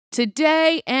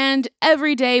Today and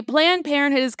every day, Planned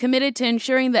Parenthood is committed to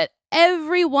ensuring that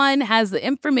everyone has the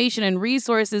information and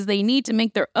resources they need to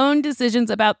make their own decisions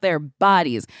about their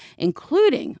bodies,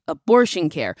 including abortion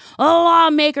care.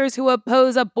 Lawmakers who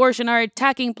oppose abortion are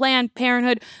attacking Planned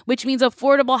Parenthood, which means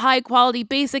affordable, high-quality,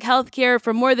 basic health care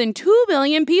for more than 2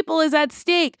 million people is at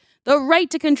stake. The right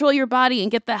to control your body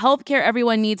and get the health care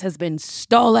everyone needs has been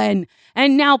stolen.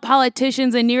 And now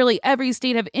politicians in nearly every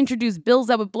state have introduced bills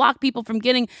that would block people from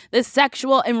getting the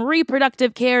sexual and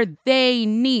reproductive care they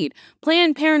need.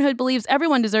 Planned Parenthood believes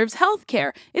everyone deserves health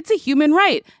care. It's a human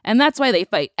right. And that's why they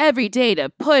fight every day to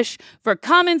push for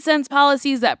common sense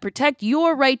policies that protect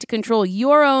your right to control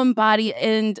your own body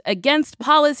and against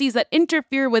policies that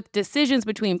interfere with decisions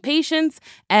between patients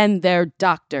and their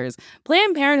doctors.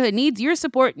 Planned Parenthood needs your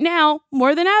support now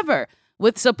more than ever.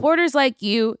 With supporters like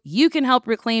you, you can help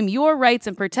reclaim your rights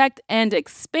and protect and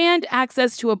expand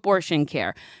access to abortion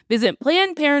care. Visit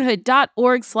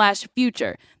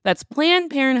PlannedParenthood.org/future. That's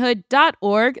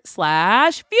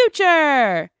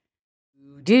PlannedParenthood.org/future.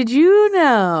 Did you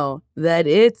know that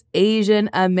it's Asian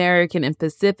American and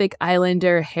Pacific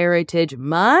Islander Heritage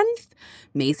Month?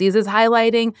 Macy's is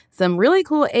highlighting some really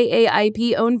cool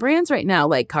AAIP-owned brands right now,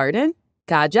 like Cardin,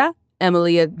 Kaja,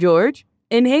 Emilia George,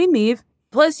 and Hey Meave.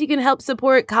 Plus, you can help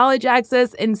support college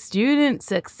access and student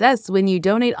success when you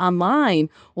donate online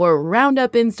or round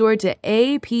up in store to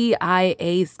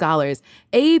APIA Scholars.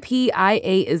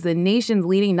 APIA is the nation's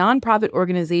leading nonprofit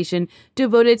organization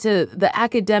devoted to the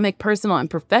academic, personal, and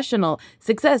professional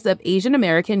success of Asian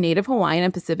American, Native Hawaiian,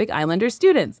 and Pacific Islander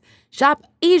students. Shop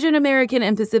Asian American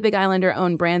and Pacific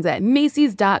Islander-owned brands at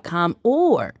Macy's.com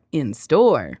or in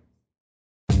store.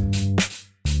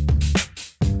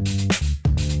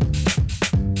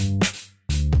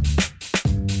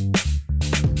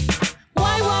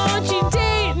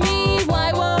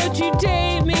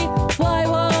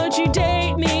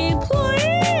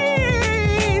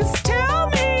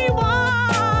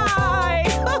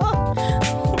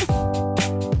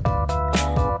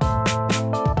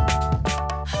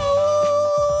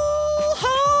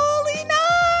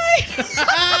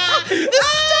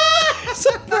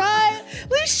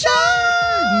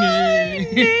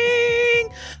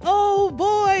 Oh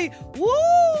boy,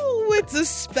 woo! It's a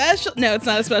special. No, it's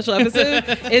not a special episode.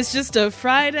 It's just a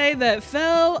Friday that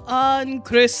fell on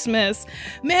Christmas.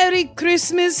 Merry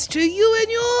Christmas to you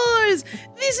and yours.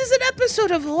 This is an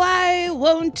episode of Why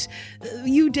Won't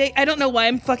You Date? I don't know why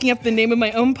I'm fucking up the name of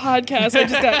my own podcast. I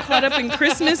just got caught up in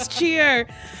Christmas cheer.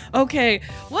 Okay,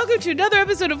 welcome to another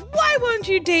episode of Why Won't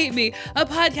You Date Me? A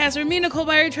podcast where me, Nicole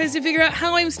Byer, tries to figure out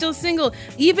how I'm still single,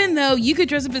 even though you could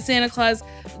dress up as Santa Claus,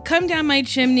 come down my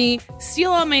chimney,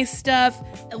 steal all my stuff,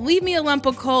 leave me a lump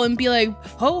of coal and be like,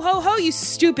 ho, ho, ho, you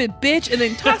stupid bitch, and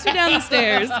then toss me down the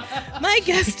stairs. My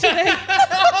guest today...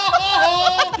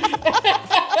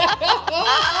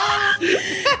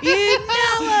 You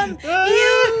know him.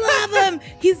 You love him.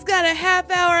 He's got a half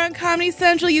hour on Comedy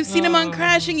Central. You've seen him on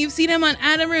Crashing. You've seen him on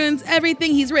Adam Ruins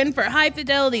Everything. He's written for High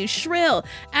Fidelity, Shrill,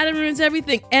 Adam Ruins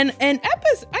Everything, and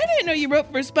episode. I didn't know you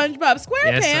wrote for SpongeBob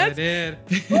SquarePants. Yes, I did.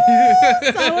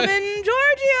 Ooh, Solomon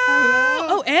Giorgio.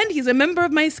 Oh, and he's a member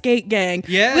of my skate gang.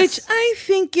 Yes. Which I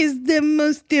think is the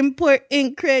most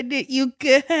important credit you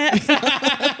could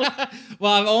have.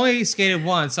 Well, I've only skated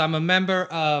once. I'm a member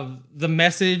of The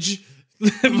Message.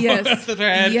 Yes.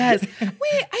 Thread. Yes. Wait,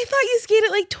 I thought you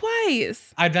skated like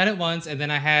twice. I've done it once, and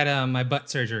then I had my butt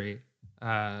surgery.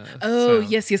 Yes.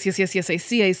 I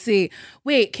see.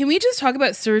 Wait, can we just talk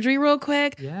about surgery real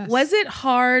quick? Yes. Was it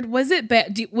hard? Was it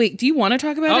bad? Do you want to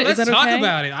talk about it? Let's Is that talk okay?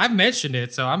 about it. I've mentioned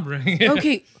it, so I'm bringing it.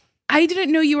 Okay. I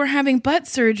didn't know you were having butt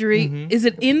surgery. Mm-hmm. Is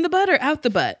it in the butt or out the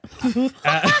butt?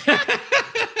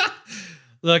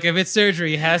 Look, if it's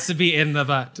surgery, it has to be in the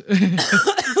butt.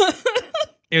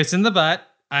 It's in the butt.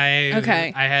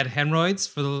 I had hemorrhoids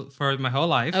for my whole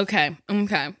life. Okay.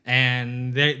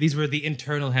 And these were the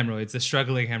internal hemorrhoids, the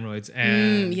struggling hemorrhoids.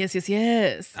 And Yes.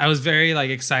 I was very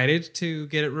excited to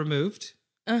get it removed.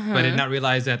 But I did not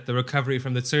realize that the recovery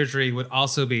from the surgery would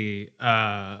also be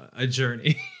a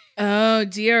journey. Oh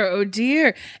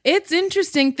dear. It's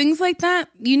interesting. Things like that.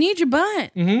 You need your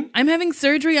butt. Mm-hmm. I'm having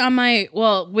surgery on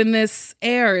when this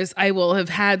airs, I will have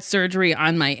had surgery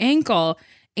on my ankle,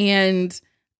 and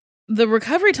the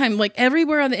recovery time,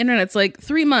 everywhere on the internet, it's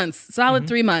 3 months, solid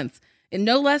 3 months, and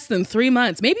no less than 3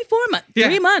 months, maybe 4 months,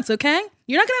 3 months. Okay.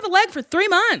 You're not going to have a leg for 3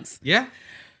 months. Yeah.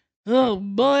 Oh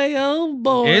boy.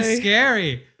 It's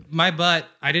scary. My butt,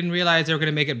 I didn't realize they were going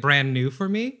to make it brand new for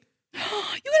me. You got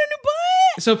a new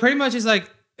butt? So pretty much it's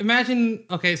imagine,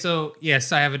 okay, so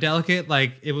yes, I have a delicate,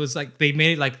 like it was like they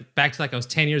made it like back to like I was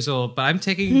 10 years old, but I'm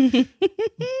taking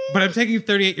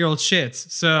 38-year-old shits.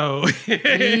 So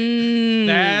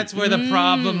that's where the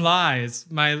problem lies.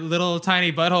 My little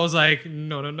tiny butthole is like,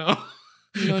 no. No,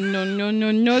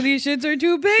 these shits are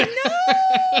too big. No.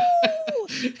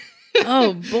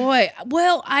 Oh boy.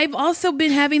 Well, I've also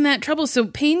been having that trouble. So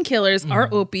painkillers are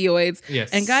opioids. Yes.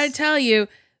 And gotta tell you,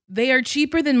 they are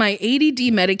cheaper than my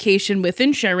ADD medication with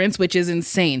insurance, which is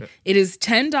insane. It is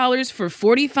 $10 for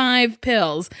 45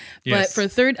 pills, Yes. but for a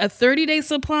 30-day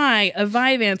supply of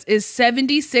Vyvanse is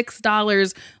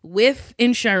 $76 with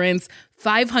insurance,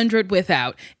 $500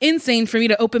 without. Insane for me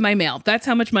to open my mail. That's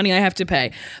how much money I have to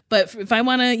pay. But if I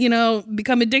want to,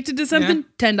 become addicted to something,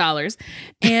 $10.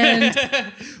 And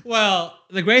Well,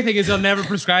 the great thing is they'll never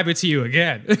prescribe it to you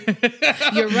again.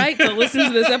 you're right. They'll listen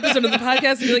to this episode of the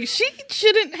podcast and be like, she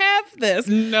shouldn't have this.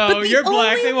 No, But the you're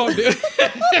black. only- They won't do it.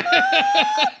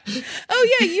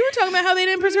 Oh, yeah. You were talking about how they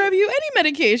didn't prescribe you any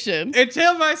medication,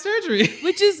 Until my surgery.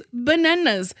 which is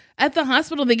bananas. At the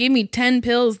hospital, they gave me 10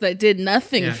 pills that did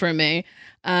nothing for me.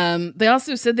 They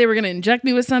also said they were going to inject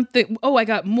me with something. Oh, I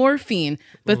got morphine.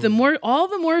 But all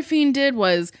the morphine did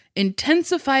was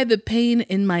intensify the pain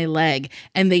in my leg.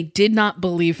 And they did not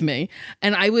believe me.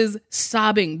 And I was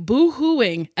sobbing,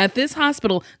 boo-hooing at this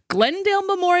hospital, Glendale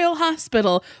Memorial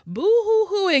Hospital,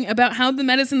 boo-hoo-hooing about how the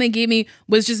medicine they gave me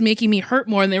was just making me hurt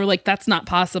more. And they were like, that's not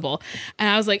possible. And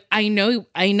I was like, I know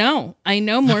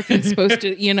morphine's supposed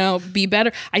to, be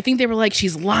better. I think they were like,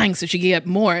 she's lying so she can get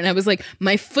more. And I was like,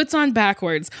 my foot's on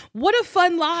backwards. What a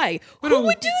fun lie. Who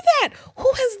would do that? Who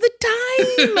has the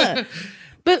time?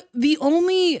 But the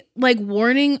only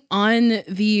warning on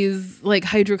these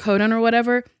hydrocodone or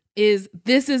whatever is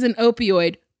this is an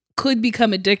opioid, could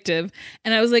become addictive.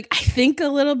 And I was like, I think a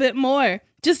little bit more.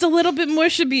 Just a little bit more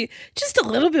should be just a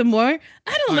little bit more.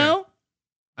 I don't know.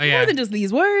 Oh, yeah. More than just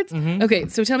these words. Okay,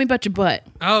 so tell me about your butt.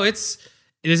 Oh,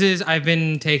 I've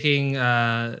been taking,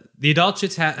 the adult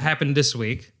shits happened this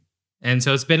week. And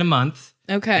so it's been a month.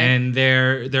 Okay. And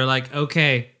they're like,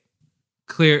 okay,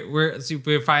 clear. We're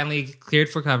finally cleared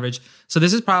for coverage. So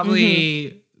this is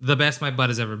probably the best my butt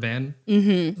has ever been.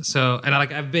 Mm-hmm. So, and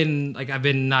I've been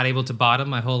not able to bottom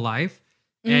my whole life.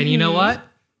 And you know what?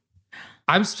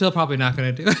 I'm still probably not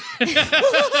going to do it.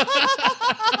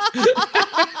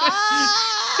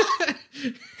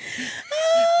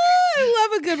 I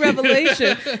love a good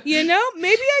revelation.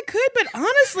 Maybe I could, but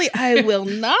honestly, I will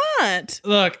not.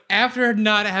 Look, after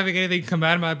not having anything come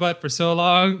out of my butt for so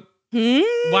long,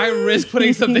 why risk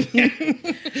putting something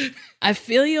in? I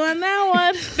feel you on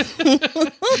that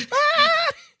one.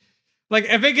 Like,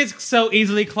 if it gets so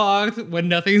easily clogged when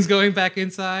nothing's going back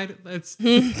inside, let's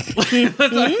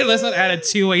not add a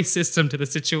two-way system to the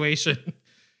situation.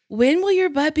 When will your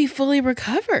butt be fully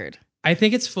recovered? I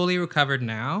think it's fully recovered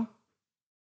now,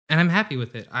 and I'm happy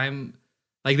with it.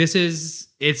 This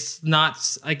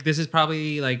is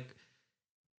probably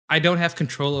I don't have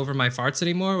control over my farts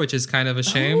anymore, which is kind of a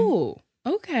shame. Oh,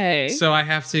 okay. So I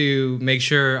have to make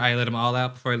sure I let them all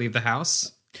out before I leave the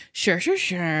house. Sure.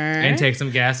 And take some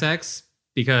Gas X,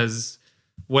 because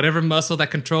whatever muscle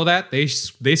that control that, they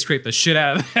scrape the shit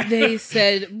out of that. They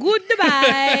said,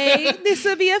 goodbye. This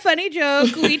will be a funny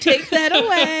joke. We take that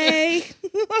away.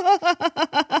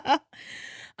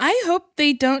 I hope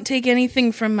they don't take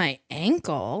anything from my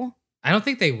ankle. I don't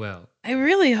think they will. I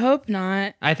really hope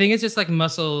not. I think it's just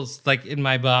muscles in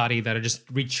my body that are just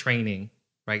retraining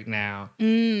right now.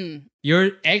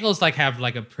 Your ankles have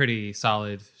a pretty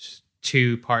solid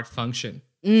 2-part function.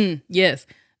 Yes.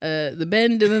 The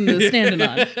bend and then the standing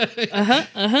on.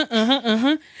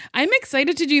 I'm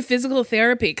excited to do physical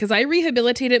therapy because I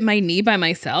rehabilitated my knee by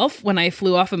myself when I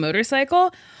flew off a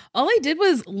motorcycle. All I did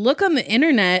was look on the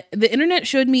internet. The internet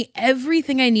showed me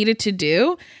everything I needed to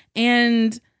do,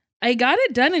 and I got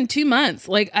it done in 2 months.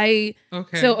 I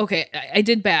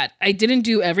did bad. I didn't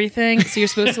do everything. So you're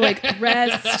supposed to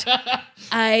rest,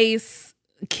 ice,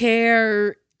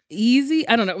 care, easy.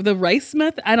 I don't know. The rice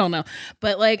method. I don't know.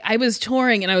 But I was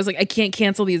touring and I was like, I can't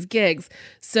cancel these gigs.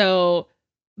 So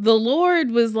the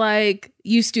Lord was like,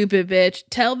 you stupid bitch,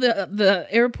 tell the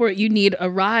airport you need a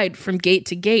ride from gate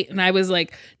to gate. And I was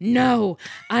like, no,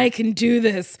 I can do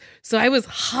this. So I was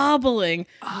hobbling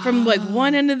from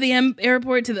one end of the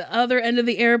airport to the other end of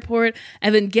the airport,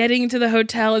 and then getting to the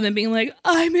hotel and then being like,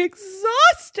 I'm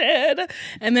exhausted.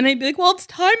 And then I'd be like, well, it's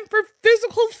time for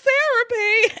physical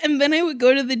therapy. And then I would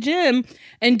go to the gym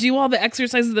and do all the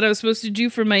exercises that I was supposed to do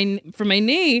for my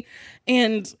knee.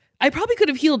 And I probably could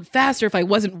have healed faster if I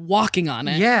wasn't walking on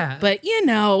it. Yeah. But, you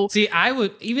know. See, I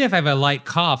would, even if I have a light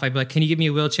cough, I'd be like, can you give me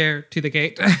a wheelchair to the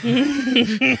gate?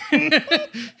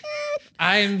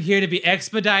 I'm here to be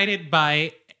expedited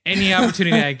by any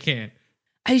opportunity I can.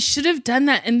 I should have done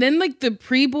that. And then like the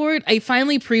pre-board, I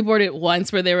finally pre-boarded it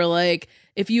once where they were like,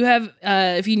 if you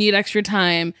need extra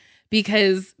time,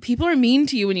 because people are mean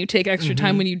to you when you take extra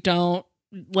time when you don't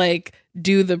like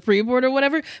do the pre-board or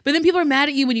whatever. But then people are mad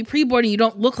at you when you pre-board and you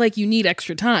don't look like you need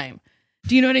extra time.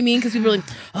 Do you know what I mean? Because people are like,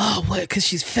 oh, what? Because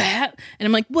she's fat? And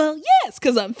I'm like, well, yes,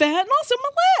 because I'm fat and also my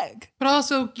leg. But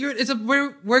also,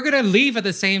 we're gonna leave at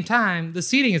the same time. The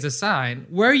seating is assigned.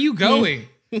 Where are you going?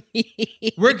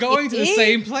 We're going to the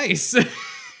same place.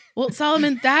 Well,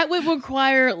 Solomon, that would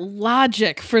require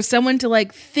logic for someone to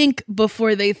like think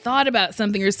before they thought about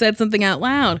something or said something out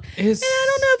loud. And I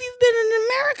don't know if you've been in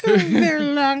America very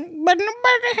long, but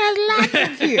nobody has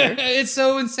logic here. It's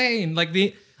so insane.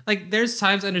 There's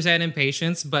times I understand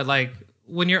impatience, but like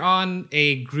when you're on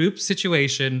a group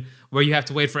situation where you have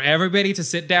to wait for everybody to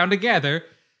sit down together,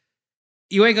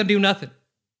 you ain't gonna do nothing.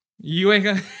 You ain't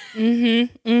gonna.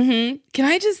 Can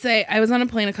I just say, I was on a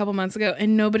plane a couple months ago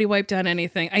and nobody wiped down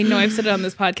anything. I know I've said it on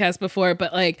this podcast before,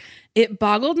 but like it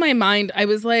boggled my mind. I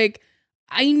was like,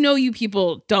 I know you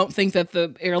people don't think that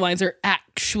the airlines are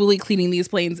actually cleaning these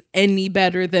planes any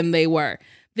better than they were.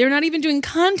 They're not even doing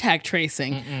contact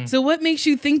tracing. So what makes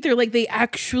you think they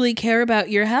actually care about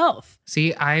your health?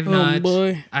 See, I've not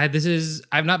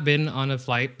been on a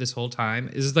flight this whole time.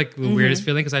 This is like the weirdest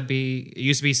feeling because it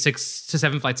used to be 6 to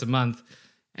 7 flights a month.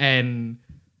 And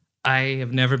I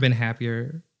have never been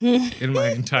happier in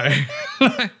my entire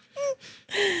life.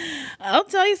 I'll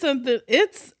tell you something.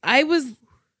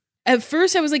 At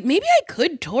first, I was like, maybe I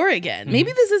could tour again.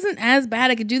 Maybe this isn't as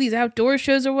bad. I could do these outdoor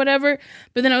shows or whatever.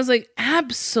 But then I was like,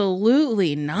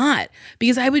 absolutely not.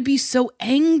 Because I would be so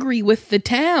angry with the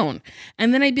town.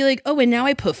 And then I'd be like, oh, and now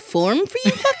I perform for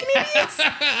you fucking idiots?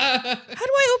 How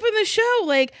do I open the show?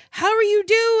 Like, how are you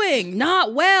doing?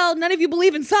 Not well. None of you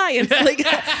believe in science. Like,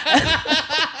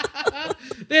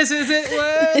 this isn't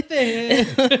worth it.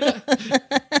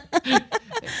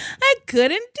 I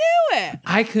couldn't do it.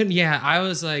 I couldn't. Yeah, I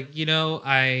was like, at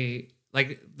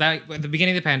the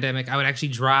beginning of the pandemic, I would actually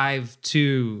drive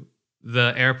to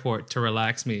the airport to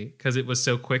relax me because it was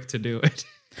so quick to do it.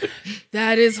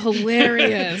 That is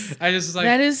hilarious. I just was like,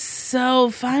 that is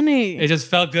so funny. It just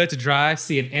felt good to drive,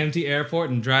 see an empty airport,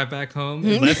 and drive back home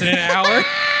in less than an hour.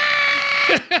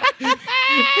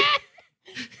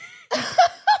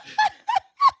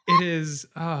 It is.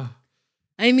 Oh.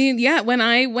 I mean, yeah, when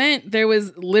I went, there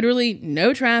was literally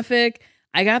no traffic.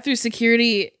 I got through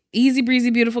security, easy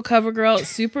breezy, beautiful cover girl,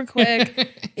 super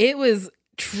quick. It was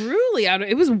truly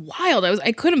it was wild.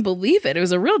 I couldn't believe it. It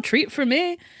was a real treat for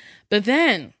me. But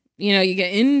then, you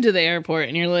get into the airport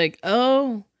and you're like,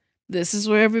 oh, this is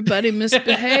where everybody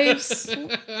misbehaves.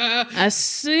 I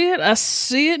see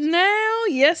it now.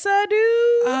 Yes, I do.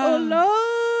 Oh,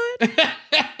 Lord.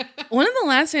 One of the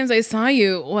last times I saw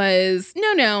you was,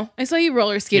 I saw you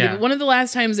roller skating. Yeah. But one of the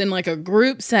last times in like a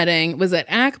group setting was at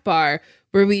Akbar,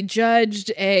 where we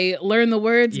judged a Learn the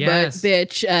Words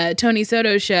bitch, Tony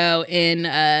Soto show in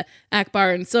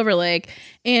Akbar in Silver Lake.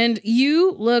 And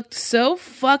you looked so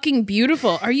fucking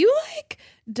beautiful. Are you like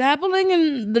dabbling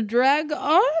in the drag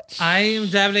arts? I am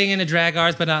dabbling in the drag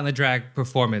arts, but not in the drag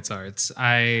performance arts.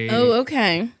 Oh,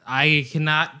 okay. I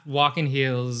cannot walk in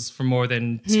heels for more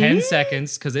than 10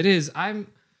 seconds because I'm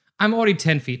already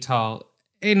 10 feet tall.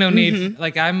 Ain't no need.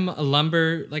 Like I'm a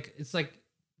lumber. Like it's like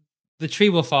the tree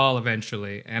will fall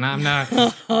eventually, and I'm not.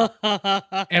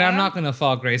 And I'm not gonna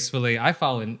fall gracefully. I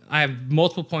have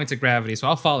multiple points of gravity, so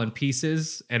I'll fall in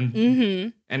pieces, and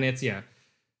it's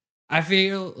I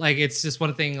feel like it's just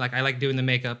one thing. Like I like doing the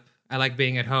makeup. I like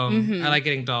being at home. I like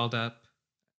getting dolled up.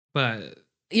 But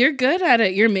you're good at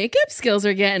it. Your makeup skills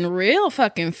are getting real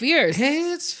fucking fierce.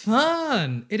 It's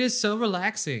fun. It is so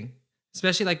relaxing.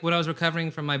 Especially like when I was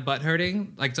recovering from my butt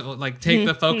hurting, like to like take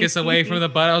the focus away from the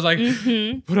butt. I was like,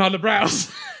 put on the brows.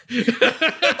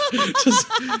 Just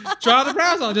draw the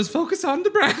brows on. Just focus on the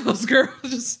brows, girl.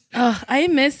 I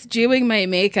miss doing my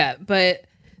makeup, but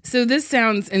so this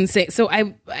sounds insane. So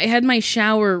I had my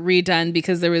shower redone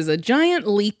because there was a giant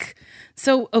leak.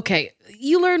 So, okay,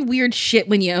 you learn weird shit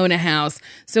when you own a house.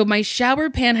 So my shower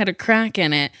pan had a crack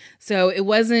in it. So it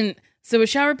wasn't... So a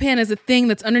shower pan is a thing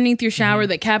that's underneath your shower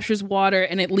that captures water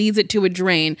and it leads it to a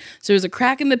drain. So there's a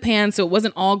crack in the pan, so it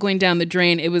wasn't all going down the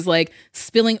drain. It was like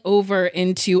spilling over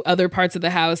into other parts of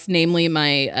the house, namely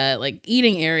my like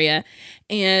eating area.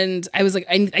 And I was like,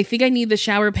 I think I need the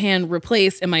shower pan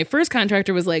replaced. And my first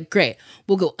contractor was like, great,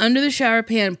 we'll go under the shower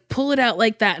pan, pull it out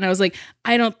like that. And I was like,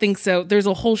 I don't think so. There's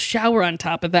a whole shower on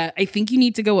top of that. I think you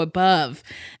need to go above.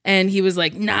 And he was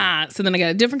like, nah. So then I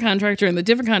got a different contractor, and the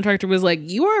different contractor was like,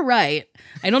 you are right.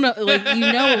 I don't know, like,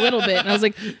 you know, a little bit. And I was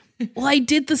like, well, I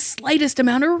did the slightest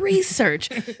amount of research.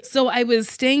 So I was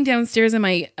staying downstairs in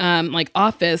my like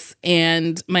office,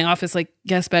 and my office like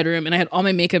guest bedroom, and I had all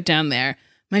my makeup down there.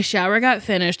 My shower got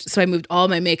finished, so I moved all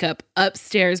my makeup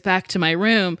upstairs back to my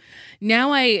room.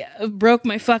 Now I broke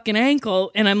my fucking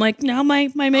ankle, and I'm like, now my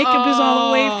makeup is all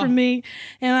away from me,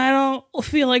 and I don't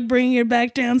feel like bringing it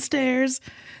back downstairs.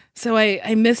 So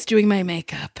I miss doing my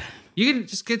makeup. You can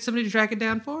just get somebody to track it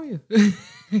down for you.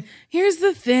 Here's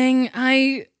the thing.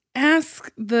 I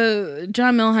ask the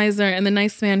John Milheiser and the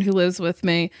nice man who lives with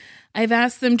me, I've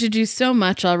asked them to do so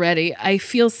much already. I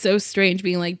feel so strange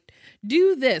being like,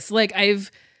 do this. Like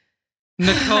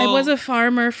Nicole, I was a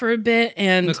farmer for a bit,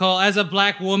 and Nicole, as a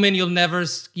black woman, you can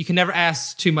never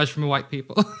ask too much from white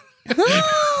people.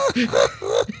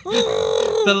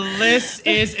 The list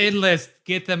is endless.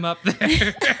 Get them up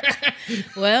there.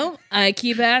 well, I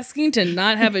keep asking to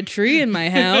not have a tree in my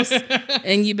house,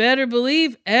 and you better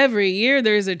believe every year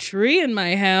there's a tree in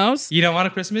my house. You don't want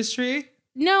a Christmas tree?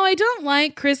 No, I don't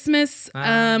like Christmas.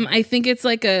 I think it's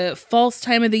like a false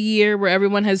time of the year where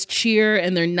everyone has cheer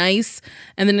and they're nice.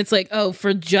 And then it's like, oh,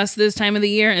 for just this time of the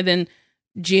year. And then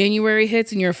January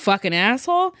hits and you're a fucking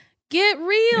asshole. Get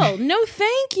real. No,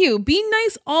 thank you. Be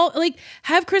nice.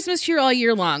 Have Christmas cheer all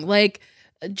year long. Like,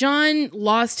 John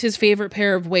lost his favorite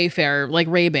pair of Wayfarer, like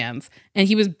Ray-Bans, and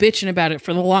he was bitching about it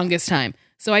for the longest time.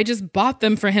 So I just bought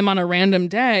them for him on a random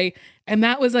day, and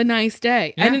that was a nice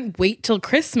day. Yeah. I didn't wait till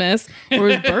Christmas or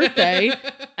his birthday.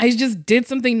 I just did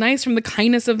something nice from the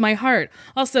kindness of my heart.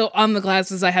 Also, on the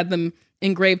glasses, I had them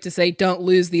engraved to say, don't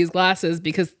lose these glasses,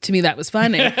 because to me that was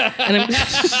funny. And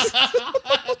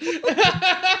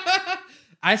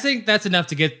I think that's enough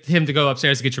to get him to go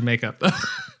upstairs to get your makeup.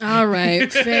 All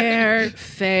right.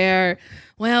 Fair.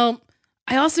 Well,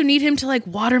 I also need him to like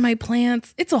water my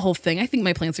plants. It's a whole thing. I think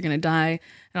my plants are going to die,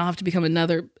 and I'll have to become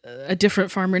a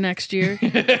different farmer next year.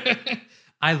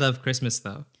 I love Christmas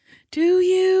though. Do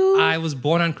you? I was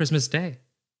born on Christmas Day.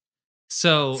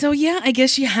 So yeah, I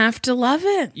guess you have to love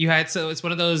it. It's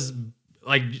one of those,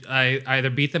 like, I either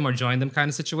beat them or join them kind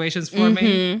of situations for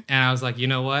me. And I was like, you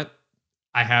know what?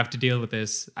 I have to deal with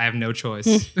this. I have no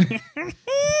choice.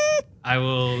 I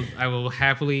will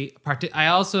happily I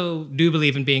also do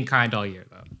believe in being kind all year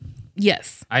though.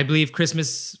 Yes. I believe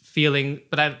Christmas feeling,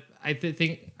 but I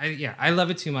love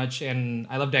it too much, and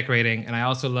I love decorating, and I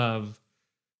also love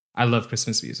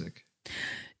Christmas music.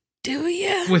 Do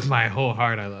you? With my whole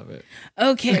heart, I love it.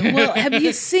 Okay, well, have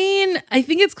you seen, I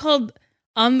think it's called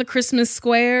On the Christmas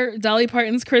Square, Dolly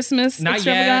Parton's Christmas Not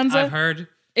extravaganza? Yet, I've heard.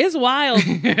 It's wild.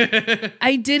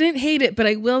 I didn't hate it, but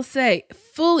I will say,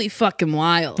 fully fucking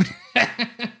wild.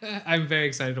 I'm very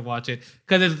excited to watch it,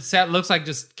 because it looks like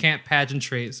just camp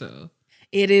pageantry, so...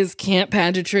 It is camp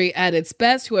pageantry at its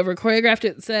best. Whoever choreographed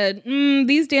it said,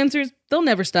 these dancers, they'll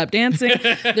never stop dancing.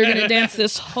 They're going to dance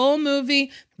this whole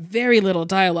movie. Very little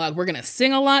dialogue. We're going to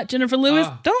sing a lot. Jennifer Lewis,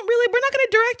 we're not going to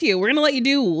direct you. We're going to let you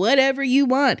do whatever you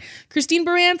want. Christine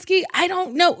Baranski, I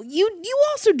don't know. You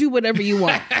also do whatever you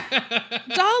want.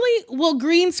 Dolly will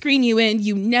green screen you in.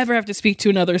 You never have to speak to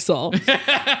another soul.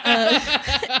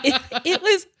 It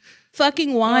was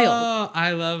fucking wild. Oh,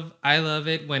 I love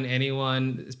it when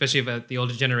anyone, especially about the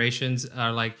older generations,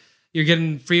 are like, you're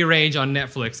getting free range on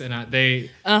Netflix, and they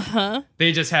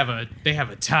just have a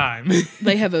time.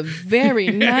 They have a very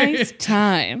nice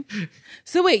time.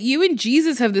 So wait, you and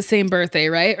Jesus have the same birthday,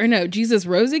 right? Or no, Jesus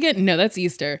rose again? No, that's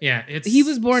Easter. Yeah, he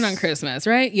was born on Christmas,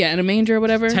 right? Yeah, in a manger or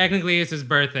whatever. Technically, it's his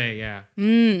birthday. Yeah.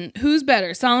 Who's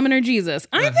better, Solomon or Jesus?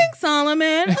 I think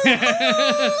Solomon.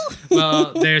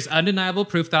 Well, there's undeniable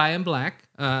proof that I am black,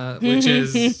 which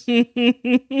is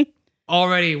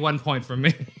already 1 point for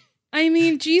me. I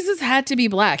mean, Jesus had to be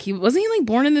black. Wasn't he like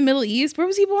born in the Middle East? Where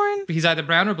was he born? He's either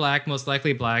brown or black, most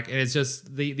likely black. And it's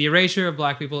just the erasure of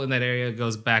black people in that area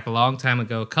goes back a long time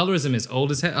ago. Colorism is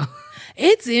old as hell.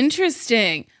 It's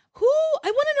interesting. I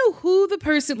want to know who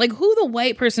the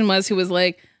white person was who was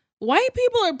like, white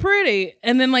people are pretty.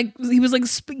 And then like, he was like,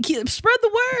 spread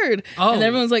the word. Oh. And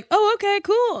everyone's like, oh, okay,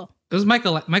 cool. It was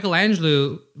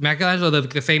Michelangelo,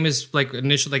 the famous, like,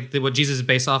 initial, like, what Jesus is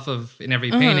based off of in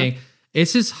every painting.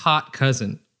 It's his hot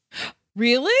cousin.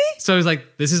 Really? So he's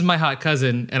like, this is my hot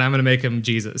cousin, and I'm going to make him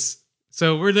Jesus.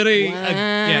 So we're literally,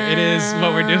 it is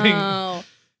what we're doing.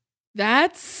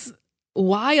 That's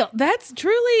Wild. That's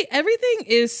truly, everything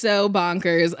is so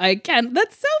bonkers.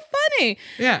 That's so funny.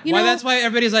 Yeah. That's why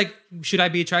everybody's like, should I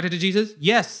be attracted to Jesus?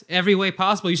 Yes. Every way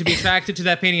possible. You should be attracted to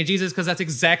that painting of Jesus because that's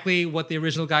exactly what the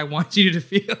original guy wants you to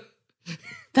feel.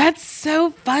 That's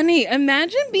so funny.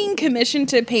 Imagine being commissioned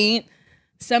to paint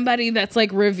somebody that's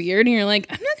like revered and you're like,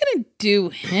 I'm not going to do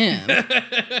him.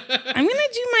 I'm going to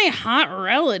do my hot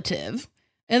relative.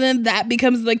 And then that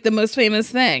becomes like the most famous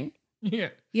thing. Yeah.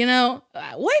 You know,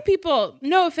 white people,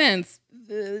 no offense,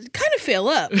 kind of fail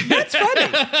up. That's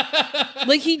funny.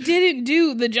 Like he didn't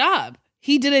do the job.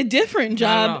 He did a different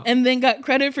job and then got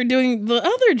credit for doing the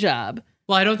other job.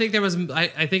 Well, I don't think there was, I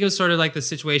think it was sort of like the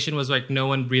situation was like no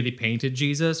one really painted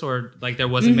Jesus or like there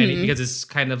wasn't many because it's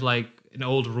kind of like an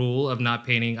old rule of not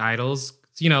painting idols,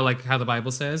 you know, like how the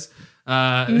Bible says.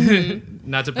 Not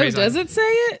to praise. Does it say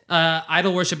it?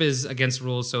 Idol worship is against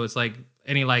rules, so it's like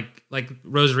any like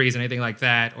rosaries and anything like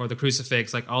that, or the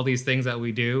crucifix, like all these things that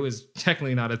we do is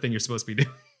technically not a thing you're supposed to be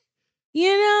doing.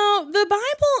 You know, the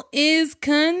Bible is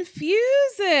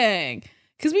confusing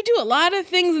because we do a lot of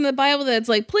things in the Bible that's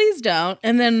like, please don't,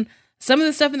 and then some of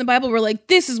the stuff in the Bible we're like,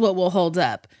 this is what will hold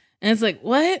up, and it's like,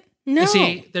 what? No. You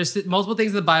see, there's multiple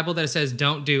things in the Bible that it says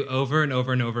don't do over and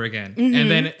over and over again. And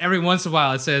then every once in a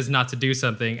while it says not to do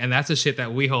something. And that's the shit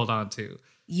that we hold on to.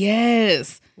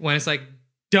 Yes. When it's like,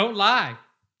 don't lie,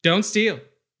 don't steal,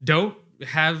 don't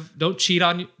cheat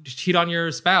on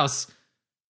your spouse.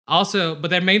 Also,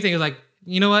 but their main thing is like,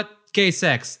 you know what? Gay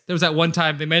sex. There was that one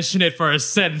time they mentioned it for a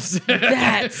sentence.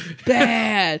 That's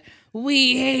bad.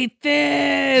 We hate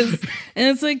this. And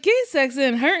it's like, gay sex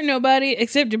isn't hurting nobody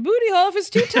except your booty hole if it's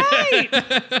too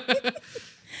tight.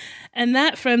 And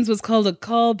that, friends, was called a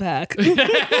callback.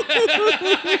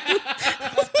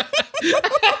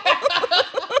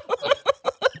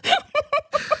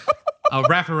 A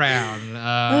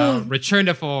wraparound, return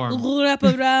to form. Wrap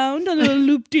around a little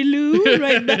loop-de-loo,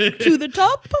 right back to the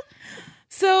top.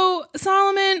 So,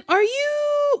 Solomon,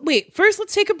 wait, first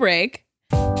let's take a break.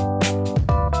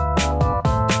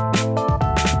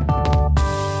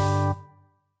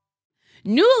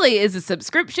 Nuuly is a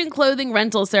subscription clothing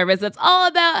rental service that's all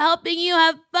about helping you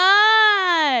have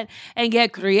fun and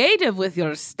get creative with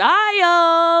your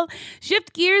style.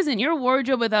 Shift gears in your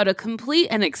wardrobe without a complete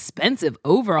and expensive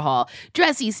overhaul.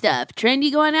 Dressy stuff,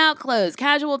 trendy going out clothes,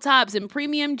 casual tops, and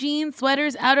premium jeans,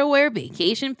 sweaters, outerwear,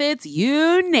 vacation fits,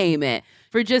 you name it.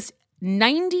 For just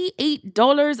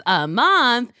 $98 a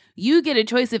month, you get a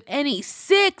choice of any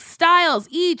 6 styles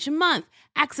each month.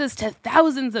 Access to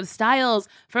thousands of styles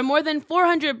from more than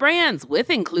 400 brands with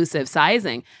inclusive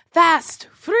sizing, fast,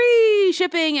 free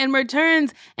shipping and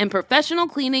returns, and professional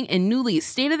cleaning in Nuuly's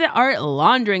state-of-the-art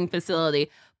laundering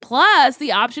facility, plus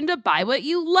the option to buy what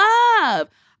you love.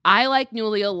 I like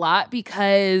Nuuly a lot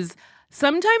because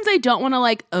sometimes I don't want to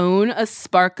like own a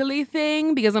sparkly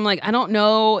thing because I'm like, I don't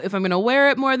know if I'm going to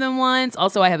wear it more than once.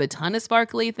 Also, I have a ton of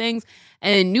sparkly things.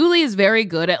 And Nuuly is very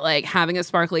good at like having a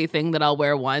sparkly thing that I'll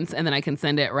wear once and then I can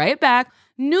send it right back.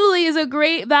 Nuuly is a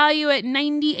great value at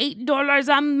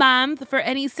 $98 a month for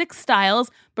any 6 styles.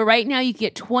 But right now you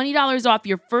get $20 off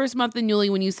your first month of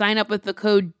Nuuly when you sign up with the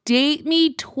code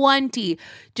DATEME20.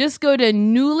 Just go to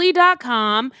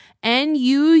Nuuly.com,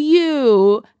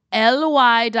 NUULY.com.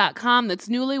 That's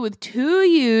Nuuly with 2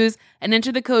 U's, and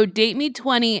enter the code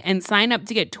DATEME20 and sign up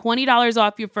to get $20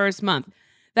 off your first month.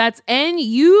 That's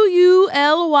NUULY.com.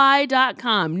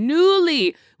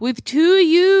 Nuuly with 2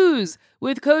 U's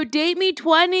with code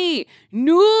DATEME20.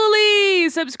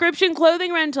 Nuuly subscription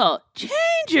clothing rental. Change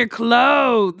your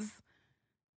clothes.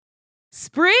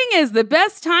 Spring is the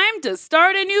best time to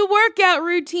start a new workout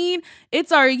routine.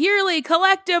 It's our yearly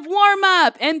collective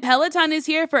warm-up, and Peloton is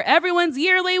here for everyone's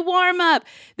yearly warm-up.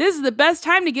 This is the best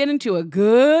time to get into a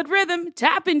good rhythm,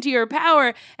 tap into your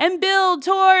power, and build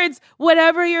towards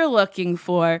whatever you're looking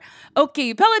for.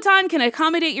 Okay, Peloton can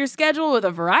accommodate your schedule with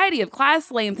a variety of class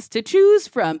lengths to choose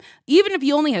from. Even if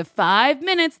you only have 5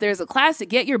 minutes, there's a class to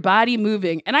get your body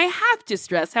moving. And I have to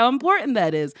stress how important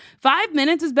that is. 5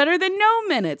 minutes is better than no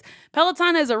minutes.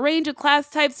 Peloton has a range of class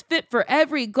types fit for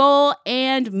every goal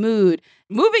and mood.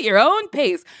 Move at your own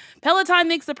pace. Peloton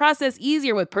makes the process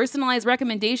easier with personalized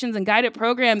recommendations and guided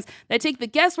programs that take the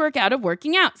guesswork out of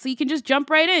working out, so you can just jump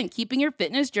right in, keeping your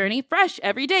fitness journey fresh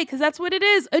every day, because that's what it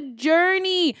is, a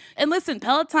journey. And listen,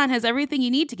 Peloton has everything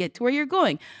you need to get to where you're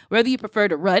going. Whether you prefer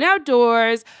to run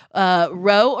outdoors,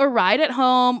 row or ride at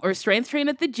home, or strength train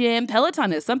at the gym,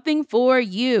 Peloton is something for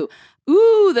you.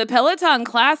 Ooh, the Peloton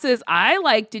classes I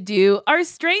like to do are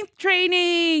strength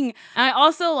training. I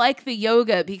also like the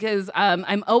yoga because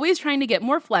I'm always trying to get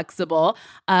more flexible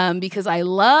because I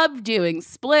love doing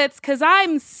splits because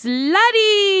I'm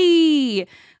slutty.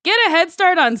 Get a head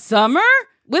start on summer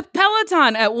with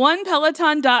Peloton at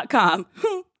onepeloton.com.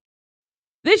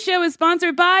 This show is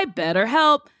sponsored by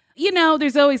BetterHelp. You know,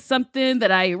 there's always something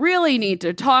that I really need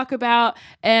to talk about,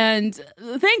 and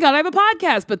thank God I have a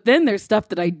podcast, but then there's stuff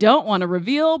that I don't want to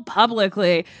reveal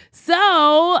publicly.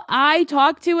 So I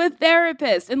talk to a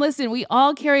therapist. And listen, we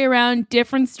all carry around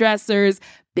different stressors,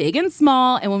 big and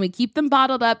small, and when we keep them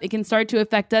bottled up, it can start to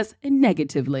affect us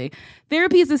negatively.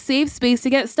 Therapy is a safe space to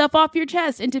get stuff off your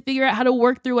chest and to figure out how to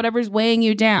work through whatever's weighing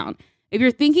you down. If you're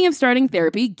thinking of starting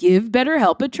therapy, give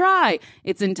BetterHelp a try.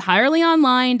 It's entirely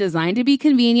online, designed to be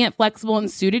convenient, flexible, and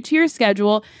suited to your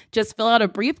schedule. Just fill out a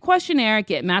brief questionnaire,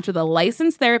 get matched with a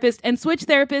licensed therapist, and switch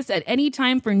therapists at any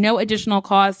time for no additional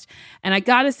cost. And I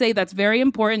gotta say, that's very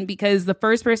important because the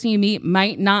first person you meet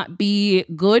might not be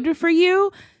good for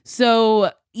you. So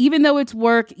even though it's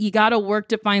work, you gotta work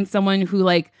to find someone who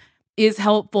is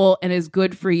helpful and is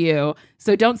good for you.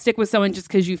 So don't stick with someone just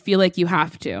because you feel like you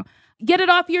have to. Get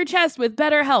it off your chest with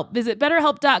BetterHelp. Visit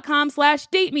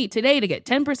BetterHelp.com/dateme today to get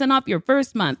 10% off your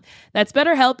first month. That's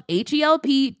BetterHelp,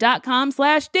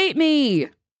 HELP.com/dateme.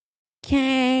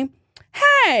 Okay.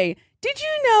 Hey, did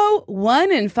you know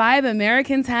 1 in 5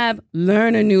 Americans have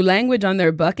learn a new language on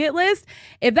their bucket list?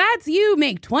 If that's you,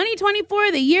 make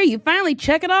 2024 the year you finally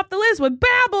check it off the list with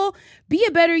Babbel. Be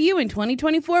a better you in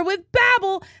 2024 with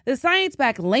Babbel, the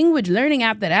science-backed language learning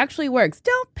app that actually works.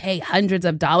 Don't pay hundreds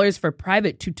of dollars for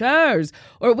private tutors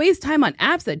or waste time on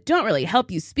apps that don't really help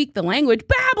you speak the language.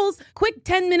 Babbel's quick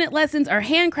 10-minute lessons are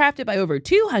handcrafted by over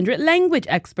 200 language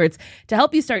experts to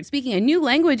help you start speaking a new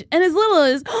language in as little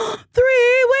as 3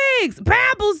 weeks.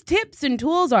 Babbel's tips and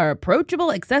tools are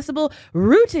approachable, accessible,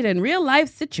 rooted in real-life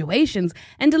situations,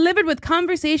 and delivered with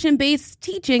conversation-based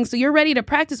teaching so you're ready to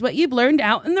practice what you've learned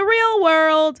out in the real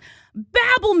world.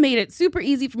 Babbel made it super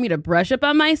easy for me to brush up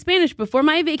on my Spanish before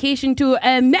my vacation to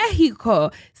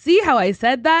Mexico. See how I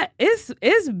said that?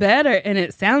 It's better, and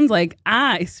it sounds like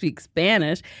I speak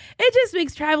Spanish. It just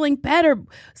makes traveling better,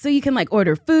 so you can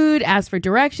order food, ask for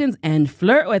directions, and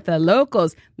flirt with the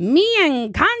locals. Me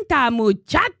encanta,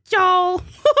 muchacho.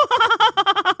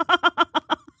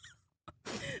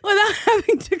 Without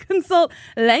having to consult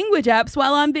language apps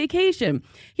while on vacation.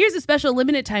 Here's a special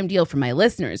limited time deal for my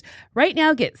listeners. Right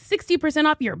now, get 60%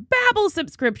 off your Babbel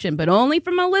subscription, but only for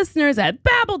my listeners at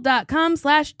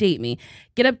Babbel.com/dateme.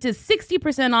 Get up to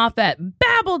 60% off at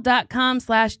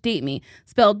Babbel.com/dateme.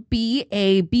 Spelled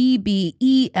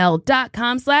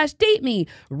BABBEL.com/dateme.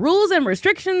 Rules and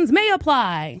restrictions may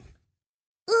apply.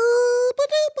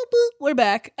 We're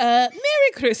back.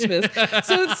 Merry Christmas.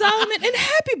 So Solomon, and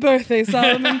happy birthday,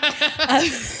 Solomon.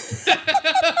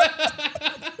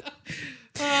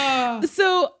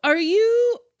 So are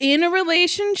you in a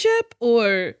relationship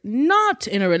or not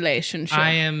in a relationship?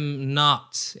 I am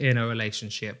not in a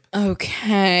relationship.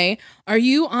 Okay. Are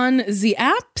you on the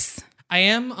apps? I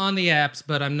am on the apps,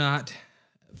 but I'm not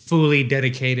fully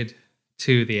dedicated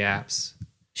to the apps.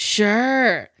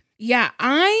 Sure. Yeah,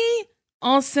 I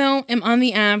also am on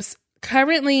the apps,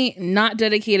 currently not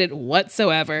dedicated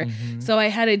whatsoever. So I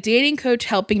had a dating coach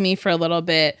helping me for a little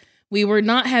bit. We were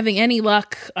not having any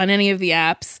luck on any of the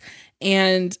apps.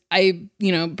 And I,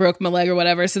 broke my leg or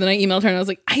whatever. So then I emailed her and I was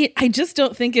like, I just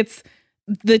don't think it's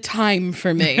the time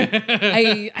for me.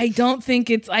 I don't think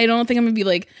I'm gonna be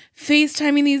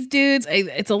FaceTiming these dudes.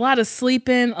 It's a lot of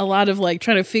sleeping, a lot of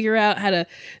trying to figure out how to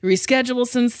reschedule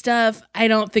some stuff. I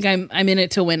don't think I'm in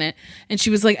it to win it. And she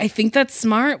was like, I think that's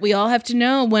smart. We all have to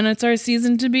know when it's our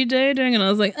season to be dating. And I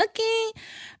was like, okay.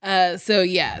 So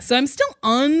I'm still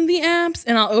on the apps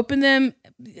and I'll open them,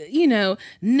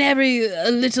 never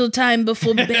a little time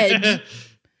before bed.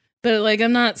 But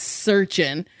I'm not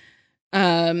searching.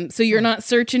 So you're not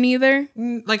searching either?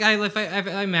 If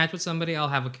I match with somebody, I'll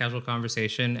have a casual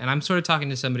conversation, and I'm sort of talking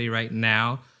to somebody right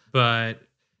now, but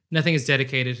nothing is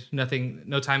dedicated. No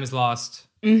time is lost.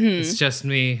 It's just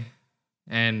me,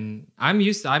 and I'm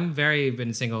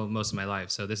been single most of my life,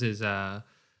 so this is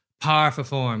par for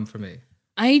form for me.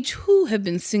 I too have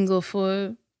been single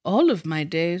for all of my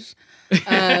days.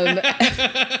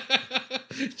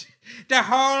 The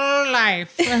whole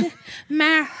life.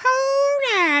 My whole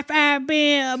life I've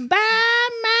been by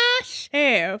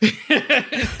myself.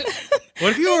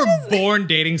 What if you were born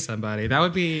dating somebody? That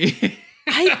would be...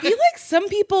 I feel like some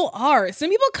people are. Some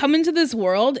people come into this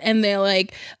world and they're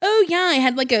like, oh yeah, I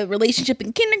had a relationship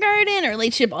in kindergarten, a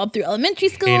relationship all through elementary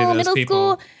school, middle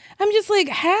school. I'm just like,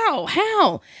 how?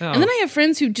 Oh. And then I have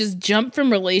friends who just jump from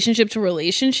relationship to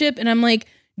relationship. And I'm like,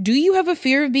 do you have a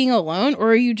fear of being alone?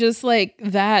 Or are you just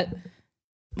that...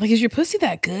 is your pussy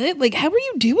that good? How are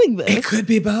you doing this? It could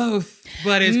be both,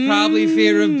 but it's probably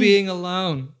fear of being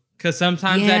alone. Because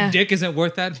sometimes Yeah. that dick isn't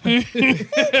worth that.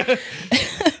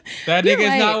 That dick You're is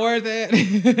right. not worth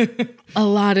it. A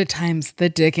lot of times the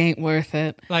dick ain't worth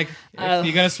it. Like, if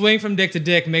you're gonna swing from dick to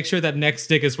dick, make sure that next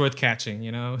dick is worth catching.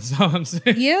 You know, so I'm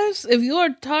saying. Yes, if you are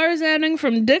Tarzaning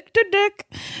from dick to dick,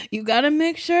 you gotta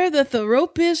make sure that the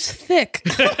rope is thick.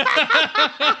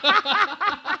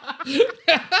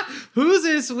 Who's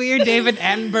this weird David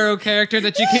Attenborough character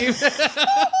that you keep?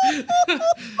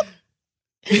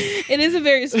 It is a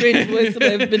very strange voice that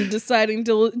I've been deciding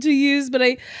to use, but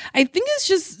I think it's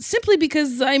just simply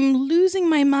because I'm losing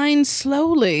my mind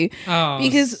slowly. Oh,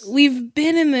 Because we've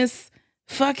been in this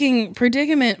fucking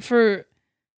predicament for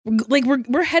like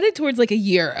we're headed towards like a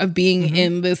year of being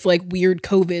in this like weird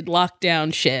COVID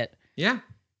lockdown shit. yeah.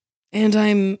 And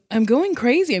I'm going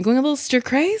crazy. I'm going a little stir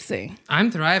crazy. I'm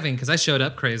thriving because I showed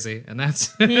up crazy, and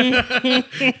that's. I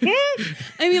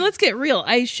mean, let's get real.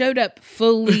 I showed up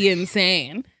fully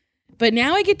insane. But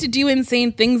now I get to do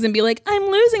insane things and be like, I'm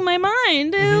losing my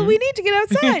mind. We need to get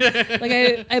outside.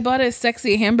 Like I bought a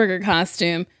sexy hamburger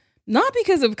costume, not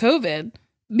because of COVID,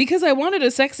 because I wanted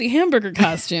a sexy hamburger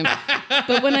costume.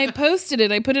 But when I posted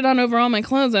it, I put it on over all my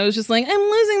clothes. I was just like, I'm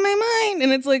losing my mind.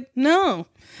 And it's like, no.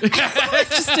 It's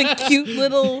just a cute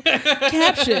little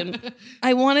caption.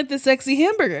 I wanted the sexy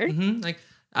hamburger. Like,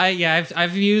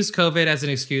 I've used COVID as an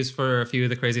excuse for a few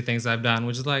of the crazy things I've done,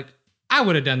 which is like, I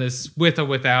would have done this with or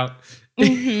without.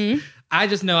 I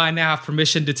just know I now have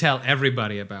permission to tell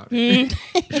everybody about it.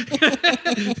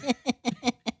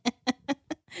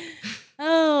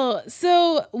 Oh,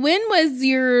 so when was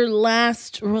your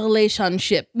last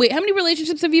relationship? Wait, how many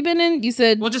relationships have you been in? You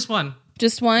said Well, just one.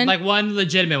 just one? Like one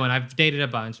legitimate one. I've dated a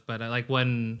bunch, but I like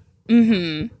one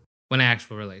one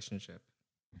actual relationship.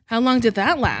 How long did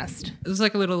that last? It was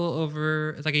like a little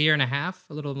over, it's like a year and a half,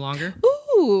 a little longer.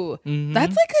 Ooh,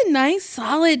 that's like a nice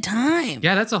solid time.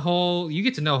 Yeah, that's a whole, you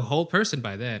get to know a whole person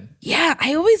by then. Yeah,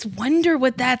 I always wonder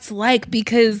what that's like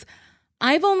because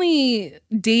I've only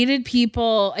dated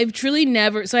people. I've truly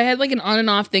never. So I had like an on and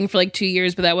off thing for like 2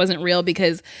 years, but that wasn't real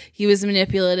because he was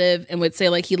manipulative and would say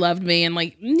like he loved me and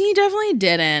like he definitely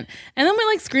didn't. And then would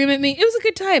like scream at me. It was a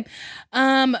good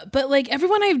time. But like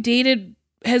everyone I've dated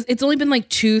it's only been like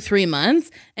 2-3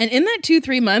 months. And in that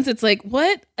 2-3 months, it's like,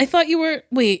 what? I thought you were,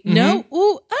 wait, no.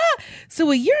 Ooh, So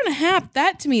a year and a half,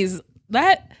 that to me is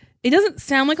that. It doesn't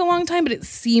sound like a long time, but it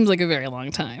seems like a very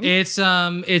long time. It's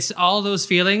all those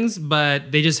feelings,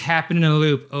 but they just happen in a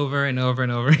loop over and over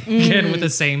and over again with the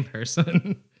same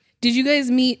person. Did you guys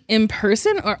meet in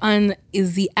person or on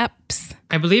the apps?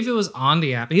 I believe it was on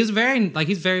the app. He's very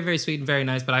very sweet and very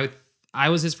nice, but I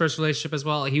was his first relationship as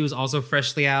well. He was also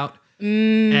freshly out,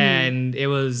 and it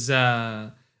was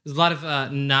a lot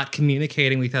of not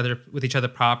communicating with each other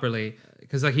properly.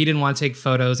 Because like he didn't want to take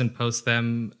photos and post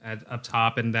them up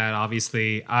top, and that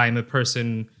obviously I'm a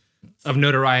person of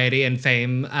notoriety and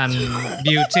fame and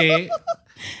beauty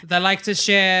that like to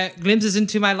share glimpses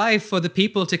into my life for the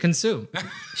people to consume.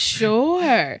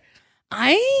 Sure.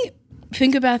 I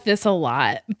think about this a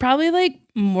lot. Probably like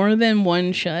more than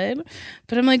one should.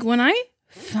 But I'm like, when I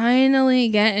finally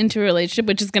get into a relationship,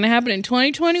 which is going to happen in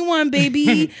 2021,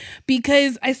 baby,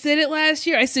 because I said it last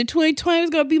year. I said 2020 was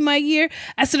going to be my year.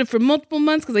 I said it for multiple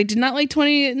months because I did not like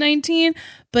 2019.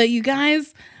 But you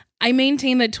guys, I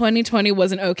maintain that 2020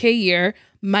 was an okay year,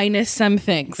 minus some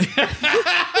things.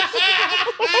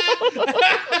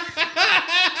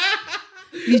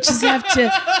 You just have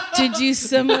to do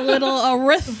some little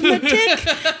arithmetic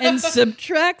and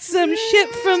subtract some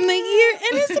shit from the year,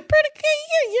 and it's a pretty good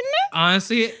year, you know?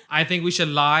 Honestly, I think we should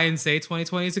lie and say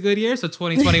 2020 is a good year, so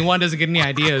 2021 doesn't get any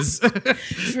ideas.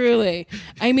 Truly.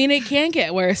 I mean, it can't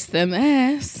get worse than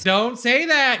this. Don't say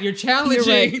that. You're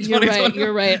challenging.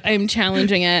 You're right. I'm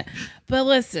challenging it. But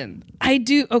listen,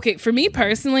 okay, for me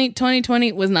personally,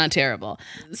 2020 was not terrible.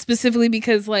 Specifically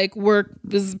because like work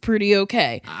was pretty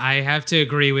okay. I have to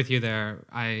agree with you there.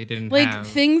 I didn't Like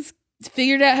things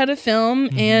figured out how to film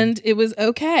and it was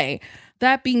okay.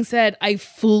 That being said, I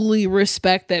fully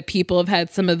respect that people have had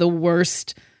some of the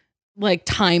worst like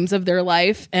times of their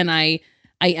life and I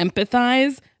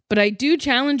empathize. But I do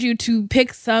challenge you to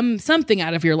pick something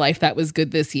out of your life that was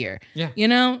good this year. Yeah. You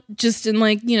know, just in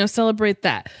like, you know, celebrate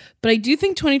that. But I do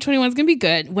think 2021 is going to be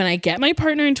good. When I get my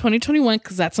partner in 2021,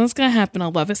 because that's when it's going to happen. I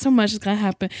love it so much. It's going to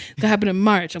happen. It's going to happen in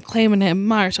March. I'm claiming it in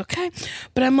March. Okay.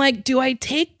 But I'm like, do I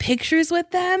take pictures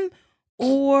with them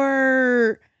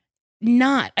or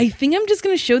not? I think I'm just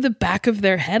going to show the back of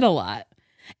their head a lot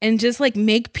and just like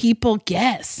make people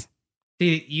guess.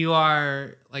 You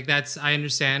are like, I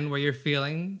understand where you're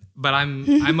feeling, but I'm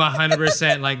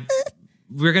 100% like,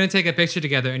 we're going to take a picture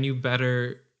together and you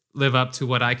better live up to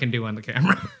what I can do on the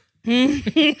camera.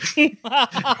 I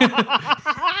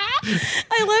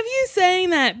love you saying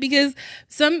that because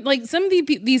some of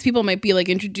these people might be like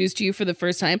introduced to you for the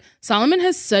first time. Solomon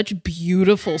has such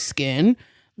beautiful skin.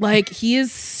 Like he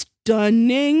is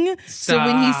stunning. So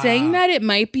when he's saying that, it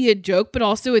might be a joke, but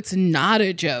also it's not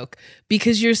a joke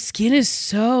because your skin is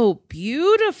so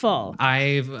beautiful.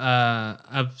 I've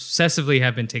obsessively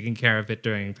have been taking care of it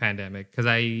during pandemic because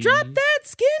I Drop that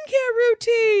skincare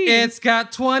routine. It's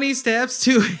got 20 steps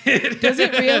to it. Does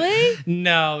it really?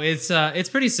 No, it's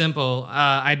pretty simple.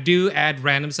 I do add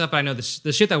random stuff, but I know the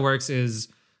shit that works is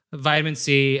vitamin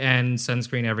C and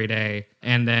sunscreen every day,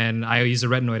 and then I use a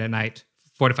retinoid at night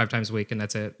 4 to 5 times a week, and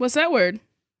that's it. What's that word?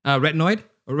 Retinoid,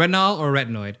 or retinol, or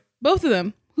retinoid. Both of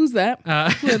them. Who's that?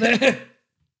 Who are they?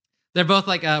 They're both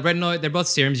like retinoid. They're both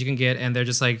serums you can get, and they're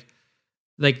just like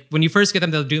when you first get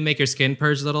them, they'll do make your skin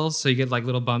purge a little, so you get like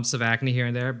little bumps of acne here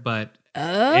and there, but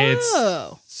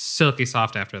it's silky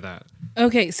soft after that.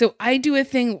 Okay, so I do a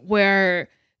thing where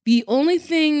the only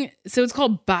thing, so it's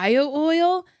called bio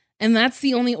oil, and that's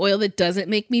the only oil that doesn't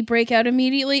make me break out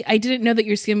immediately. I didn't know that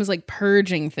your skin was like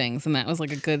purging things, and that was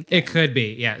like a good thing. It could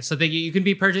be, yeah. So that you can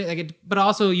be purging, but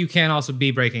also you can also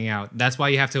be breaking out. That's why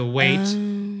you have to wait.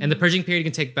 And the purging period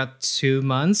can take about 2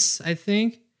 months, I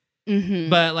think. Mm-hmm.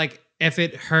 But like if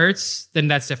it hurts, then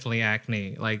that's definitely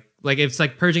acne. Like it's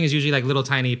like purging is usually like little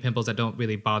tiny pimples that don't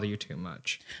really bother you too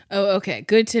much. Oh, okay.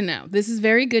 Good to know. This is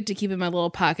very good to keep in my little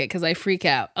pocket because I freak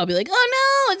out. I'll be like,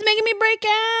 oh no, it's making me break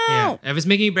out. Yeah. If it's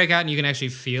making you break out and you can actually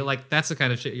feel like that's the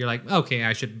kind of shit you're like, okay,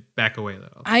 I should back away a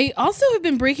little. I also have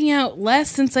been breaking out less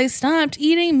since I stopped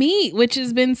eating meat, which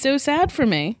has been so sad for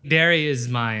me. Dairy is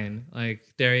mine. Like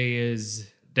dairy is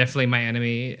definitely my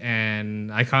enemy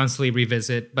and I constantly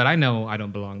revisit, but I know I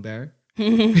don't belong there.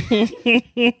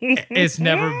 It's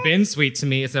never been sweet to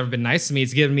me. It's never been nice to me.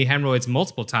 It's given me hemorrhoids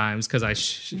multiple times because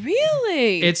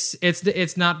really.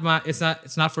 It's not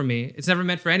for me. It's never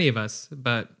meant for any of us.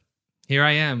 But here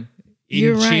I am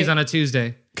eating cheese on a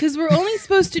Tuesday. Because we're only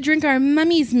supposed to drink our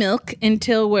mummy's milk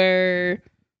until we're,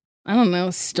 I don't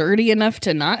know, sturdy enough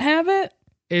to not have it.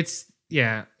 We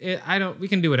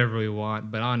can do whatever we want.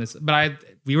 But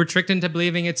we were tricked into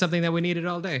believing it's something that we needed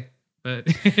all day. But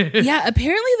yeah,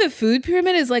 apparently the food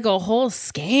pyramid is like a whole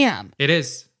scam. It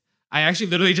is. I actually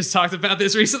literally just talked about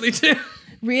this recently too.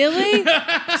 Really?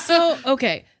 So,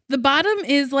 okay. The bottom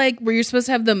is like where you're supposed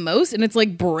to have the most, and it's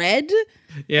like bread.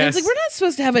 Yes. And it's like, we're not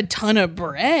supposed to have a ton of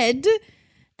bread.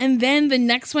 And then the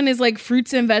next one is like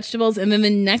fruits and vegetables. And then the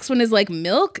next one is like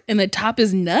milk. And the top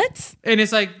is nuts. And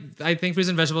it's like, I think fruits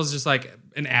and vegetables is just like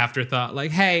an afterthought. Like,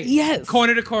 hey, yes,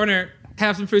 corner to corner,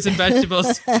 have some fruits and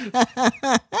vegetables.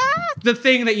 The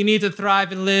thing that you need to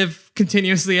thrive and live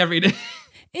continuously every day.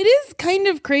 It is kind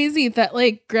of crazy that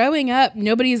like growing up,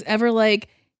 nobody's ever like,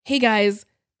 hey guys,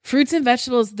 fruits and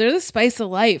vegetables, they're the spice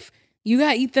of life. You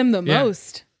got to eat them the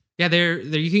most. Yeah, they're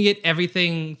you can get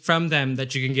everything from them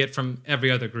that you can get from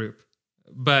every other group.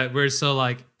 But we're so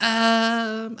like,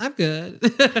 I'm good.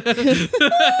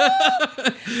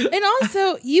 And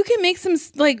also, you can make some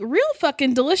like real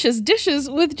fucking delicious dishes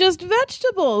with just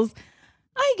vegetables.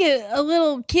 I get a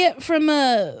little kit from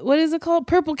what is it called?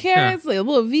 Purple Carrots, like a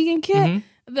little vegan kit.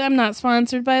 Mm-hmm. I'm not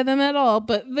sponsored by them at all,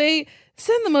 but they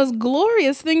send the most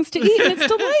glorious things to eat, and it's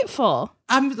delightful.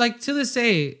 I'm like, to this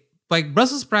day, like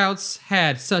Brussels sprouts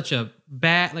had such a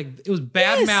bad, like it was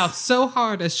bad mouth so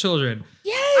hard as children.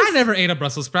 Yes. I never ate a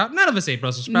Brussels sprout. None of us ate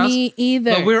Brussels sprouts. Me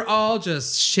either. But we're all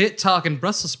just shit talking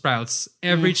Brussels sprouts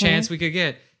every chance we could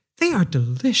get. They are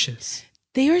delicious.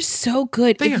 They are so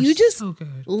good. They if are you just so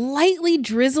good. lightly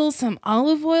drizzle some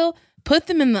olive oil, put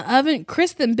them in the oven,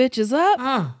 crisp them bitches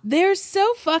up. They're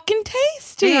so fucking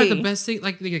tasty. They are the best thing.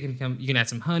 Like you can add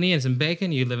some honey and some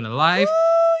bacon. You live in a life.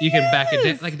 You can back it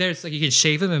down. Like there's like you can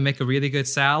shave them and make a really good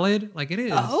salad. Like it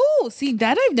is. Oh, see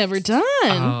that I've never done.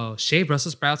 Oh, shaved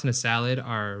Brussels sprouts in a salad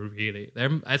are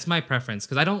that's my preference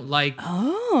because I don't like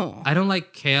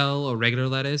kale or regular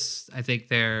lettuce. I think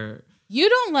they're. You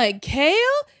don't like kale?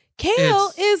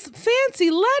 Kale is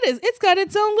fancy lettuce. It's got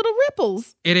its own little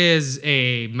ripples. It is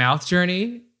a mouth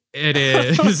journey. It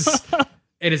is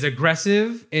it is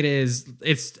aggressive.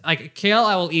 It's like kale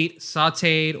I will eat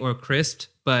sauteed or crisped,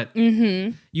 but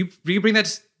you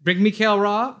bring me kale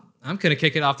raw, I'm gonna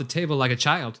kick it off the table like a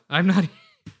child. I'm not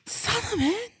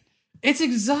Solomon. It's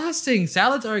exhausting.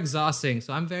 Salads are exhausting,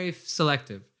 so I'm very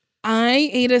selective. I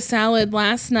ate a salad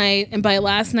last night, and by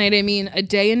last night, I mean a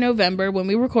day in November when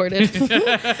we recorded.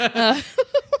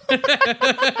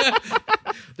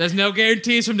 There's no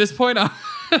guarantees from this point on.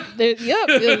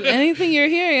 Anything you're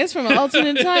hearing is from an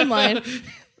alternate timeline.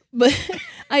 But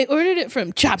I ordered it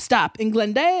from Chop Stop in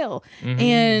Glendale,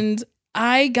 and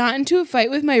I got into a fight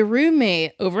with my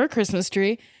roommate over a Christmas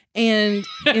tree, and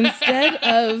instead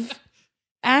of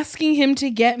asking him to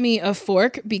get me a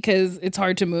fork because it's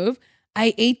hard to move,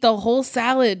 I ate the whole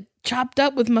salad chopped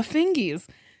up with my fingies.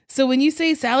 So when you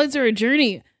say salads are a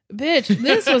journey, bitch,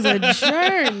 this was a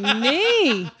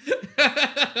journey.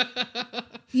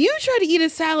 You try to eat a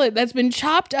salad that's been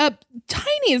chopped up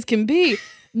tiny as can be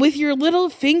with your little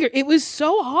finger. It was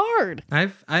so hard.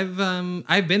 I've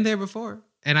been there before,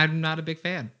 and I'm not a big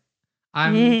fan.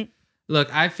 Mm-hmm.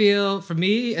 Look, I feel for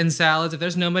me and salads, if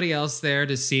there's nobody else there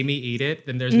to see me eat it,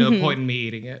 then there's no point in me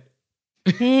eating it.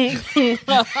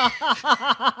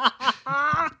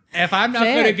 If I'm not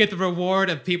going to get the reward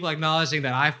of people acknowledging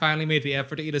that I finally made the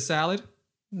effort to eat a salad,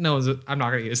 I'm not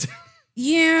going to eat a salad.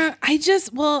 Yeah, I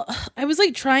was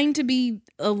like trying to be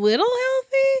a little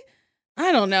healthy.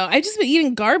 I don't know. I just been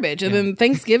eating garbage, and then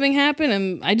Thanksgiving happened,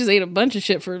 and I just ate a bunch of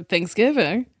shit for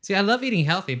Thanksgiving. See, I love eating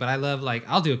healthy, but I love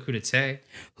I'll do a crudité.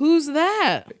 Who's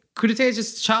that? Crudité is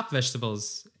just chopped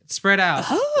vegetables spread out.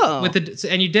 Oh,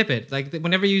 and you dip it. Like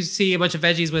whenever you see a bunch of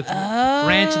veggies with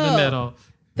ranch in the middle.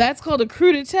 That's called a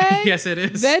crudité? Yes, it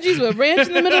is. Veggies with ranch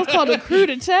in the middle is called a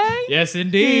crudité? Yes,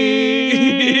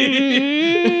 indeed.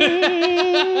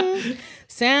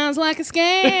 Sounds like a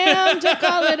scam to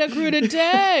call it a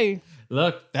crudité.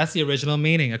 Look, that's the original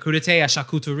meaning. A crudité, a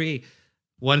charcuterie.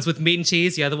 One's with meat and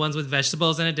cheese, the other one's with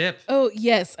vegetables and a dip. Oh,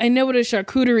 yes. I know what a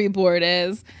charcuterie board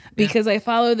is because I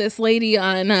follow this lady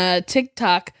on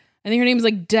TikTok. I think her name is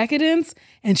like Decadence,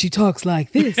 and she talks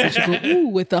like this. And she go, ooh,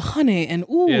 with the honey, and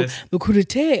ooh, yes. The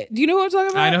crudité. Do you know what I'm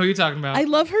talking about? I know who you're talking about. I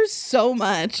love her so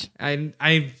much.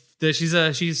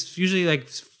 She's usually like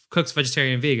cooks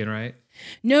vegetarian and vegan, right?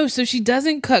 No, so she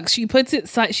doesn't cook. She puts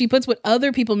what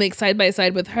other people make side by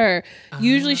side with her.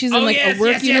 Usually she's in a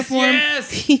work uniform.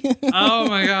 Yes. Oh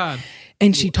my God.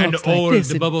 And she talks like this.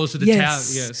 The bubbles to the top.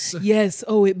 Yes. Yes.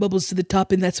 Oh, it bubbles to the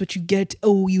top, and that's what you get.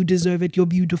 Oh, you deserve it. You're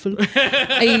beautiful.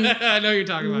 I know you're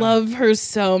talking about. Love her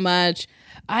so much.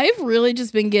 I've really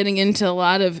just been getting into a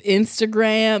lot of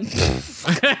Instagram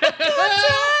content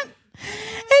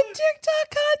and TikTok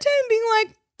content, being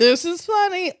like, this is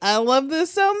funny. I love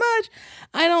this so much.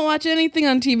 I don't watch anything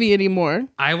on TV anymore.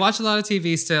 I watch a lot of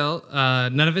TV still.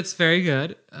 None of it's very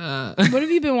good. What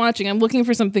have you been watching? I'm looking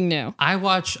for something new. I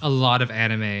watch a lot of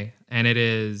anime, and it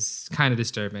is kind of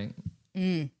disturbing.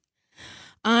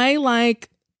 I like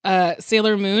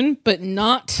Sailor Moon, but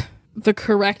not the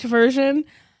correct version.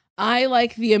 I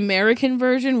like the American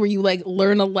version where you like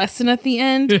learn a lesson at the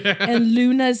end, and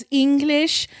Luna's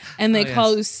English, and they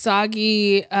call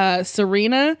Usagi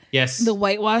Serena. Yes. The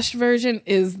whitewashed version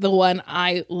is the one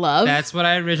I love. That's what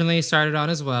I originally started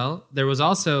on as well. There was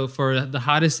also, for the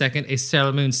hottest second, a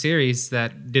Sailor Moon series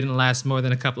that didn't last more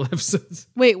than a couple episodes.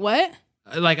 Wait, what?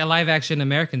 Like a live action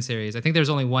American series. I think there's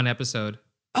only one episode.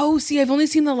 Oh, see, I've only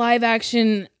seen the live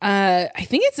action. I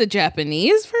think it's a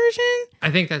Japanese version. I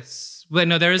think that's... But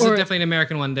no, there is definitely an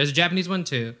American one. There's a Japanese one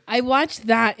too. I watched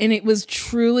that, and it was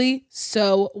truly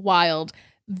so wild.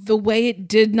 The way it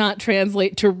did not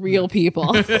translate to real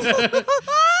people. It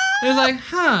was like,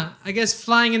 I guess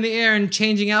flying in the air and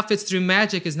changing outfits through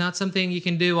magic is not something you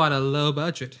can do on a low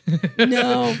budget.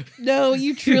 No,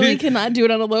 you truly cannot do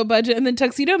it on a low budget. And then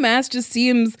Tuxedo Mask just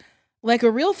seems like a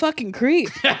real fucking creep.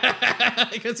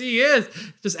 Because he is.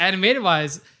 Just animated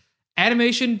wise.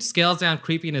 Animation scales down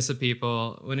creepiness of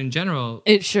people when in general...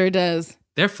 It sure does.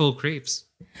 They're full creeps.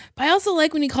 But I also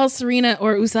like when he calls Serena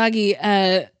or Usagi... is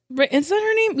that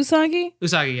her name? Usagi?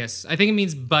 Usagi, yes. I think it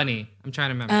means bunny. I'm trying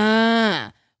to remember.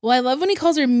 Well, I love when he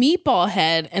calls her Meatball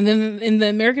Head. And then in the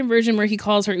American version where he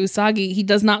calls her Usagi, he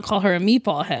does not call her a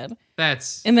Meatball Head.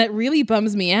 And that really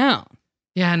bums me out.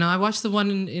 Yeah, no, I watched the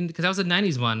one because that was a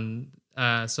 90s one.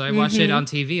 So I watched it on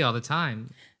TV all the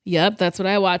time. Yep, that's what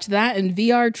I watched. That and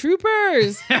VR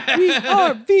Troopers.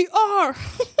 VR.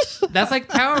 That's like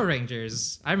Power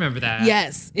Rangers. I remember that.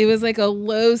 Yes, it was like a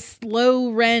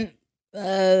low rent,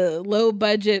 low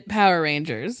budget Power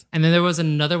Rangers. And then there was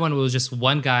another one where it was just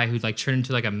one guy who like turned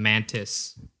into like a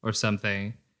mantis or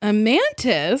something. A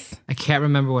mantis? I can't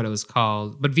remember what it was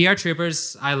called. But VR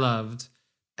Troopers, I loved.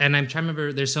 And I'm trying to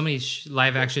remember, there's so many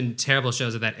live action terrible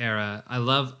shows of that era.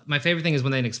 My favorite thing is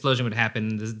when an explosion would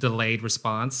happen, this delayed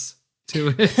response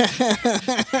to it.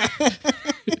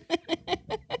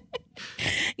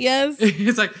 Yes.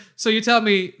 It's like, so you tell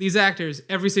me these actors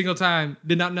every single time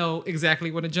did not know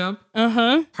exactly when to jump?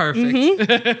 Perfect.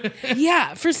 Mm-hmm.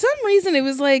 Yeah, for some reason it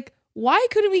was like, why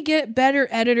couldn't we get better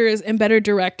editors and better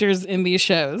directors in these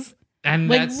shows? And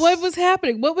like, what was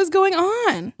happening? What was going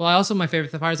on? Well, also my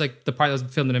favorite part is like the part that was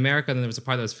filmed in America, and then there was a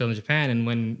part that was filmed in Japan,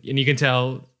 and you can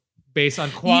tell based on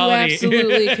You quality.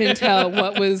 absolutely can tell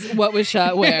what was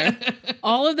shot where.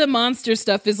 All of the monster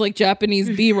stuff is like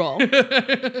Japanese B-roll.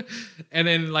 And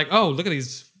then like, oh, look at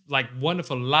these like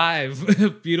wonderful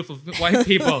live, beautiful white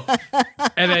people.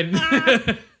 And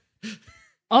then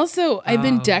Also, I've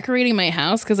been decorating my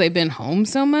house because I've been home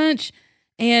so much,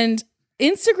 and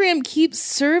Instagram keeps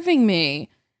serving me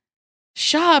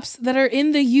shops that are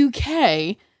in the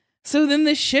UK. So then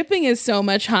the shipping is so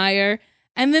much higher,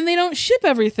 and then they don't ship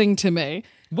everything to me.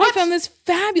 What? I found this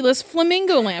fabulous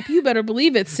flamingo lamp. You better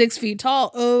believe it's 6 feet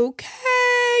tall. Okay.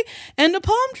 And a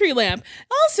palm tree lamp,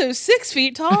 also 6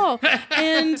 feet tall.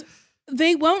 And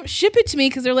they won't ship it to me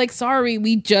because they're like, sorry,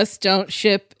 we just don't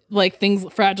ship like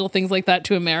fragile things like that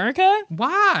to America.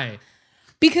 why?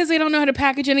 Because they don't know how to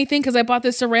package anything. Because I bought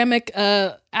this ceramic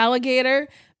alligator.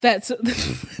 It's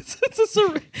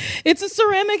a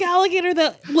ceramic alligator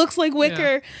that looks like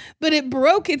wicker, but it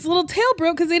broke. Its little tail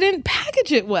broke because they didn't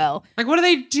package it well. Like, what are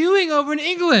they doing over in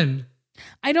England?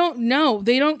 I don't know.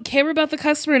 They don't care about the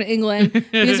customer in England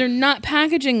because they're not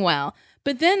packaging well.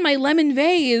 But then my lemon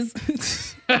vase,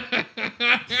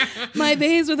 my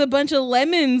vase with a bunch of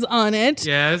lemons on it.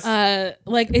 Yes.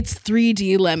 Like it's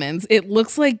 3D lemons. It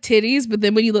looks like titties, but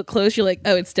then when you look close, you're like,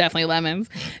 oh, it's definitely lemons.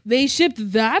 They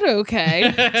shipped that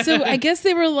okay. So I guess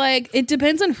they were like, it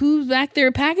depends on who's back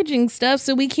there packaging stuff,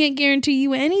 so we can't guarantee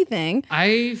you anything.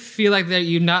 I feel like that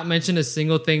you not mentioned a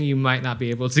single thing you might not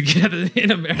be able to get in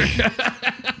America.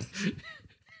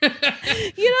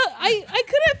 You know, I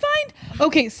couldn't find.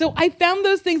 Okay, so I found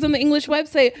those things on the English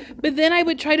website, but then I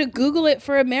would try to Google it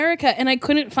for America, and I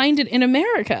couldn't find it in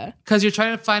America. Because you're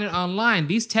trying to find it online.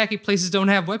 These tacky places don't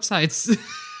have websites.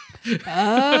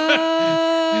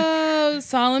 Oh,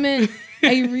 Solomon,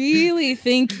 I really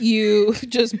think you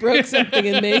just broke something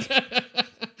in me.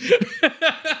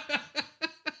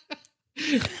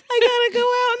 I gotta go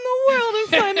out in the world and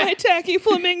find my tacky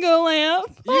flamingo lamp.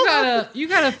 You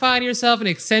gotta find yourself an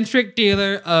eccentric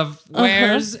dealer of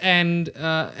wares, and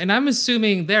I'm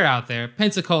assuming they're out there,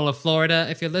 Pensacola, Florida.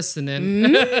 If you're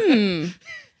listening,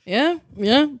 Yeah,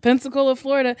 Pensacola,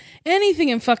 Florida. Anything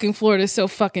in fucking Florida is so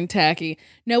fucking tacky.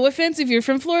 No offense if you're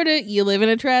from Florida, you live in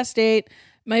a trash state.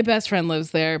 My best friend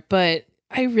lives there, but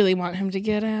I really want him to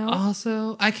get out.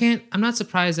 Also, I'm not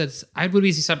surprised that I would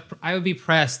be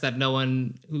pressed that no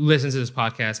one who listens to this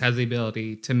podcast has the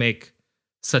ability to make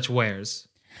such wares.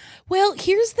 Well,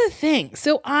 here's the thing.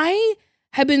 So I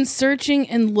have been searching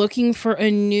and looking for a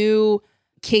new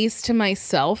case to my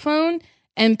cell phone,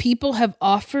 and people have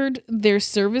offered their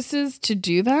services to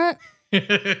do that.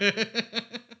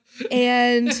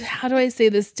 And how do I say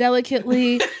this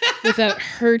delicately without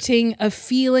hurting a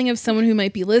feeling of someone who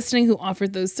might be listening who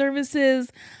offered those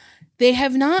services? They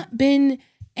have not been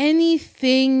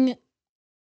anything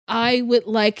I would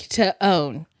like to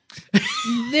own.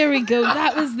 There we go.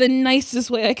 That was the nicest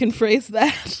way I can phrase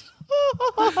that.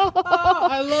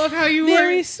 I love how you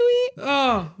Very were. sweet.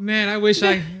 Oh man, I wish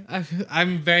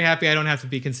I'm very happy I don't have to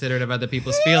be considerate of other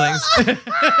people's feelings.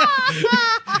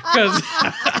 Because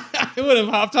I would have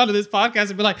hopped onto this podcast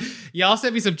and be like, y'all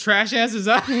sent me some trash ass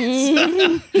designs.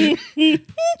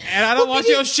 And I don't want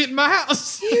your shit in my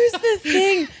house. Here's the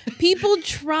thing. People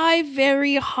try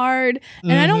very hard,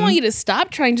 and I don't want you to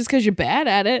stop trying just because you're bad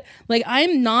at it. Like,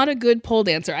 I'm not a good pole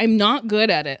dancer. I'm not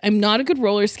good at it. I'm not a good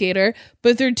roller skater,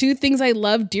 but there are two things I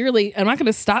love dearly. I'm not going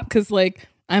to stop because, like,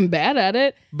 I'm bad at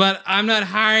it. But I'm not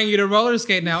hiring you to roller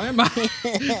skate now, am I?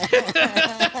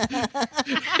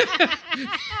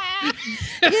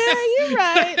 Yeah, you're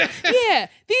right. Yeah,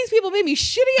 these people made me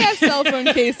shitty ass cell phone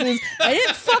cases. I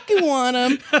didn't fucking want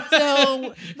them.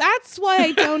 So that's why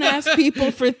I don't ask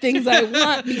people for things I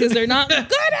want, because they're not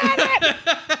good at it.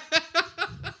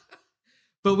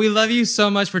 But we love you so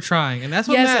much for trying, and that's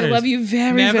what Yes, matters. I love you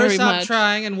very, Never very stop much.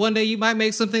 trying, and one day you might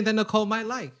make something that Nicole might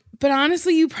like. But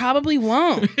honestly, you probably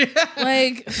won't.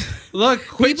 Like, Look,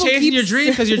 quit People chasing keep your dream,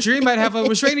 because your dream might have a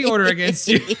restraining order against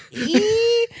you.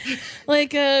 like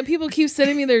people keep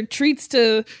sending me their treats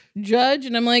to judge,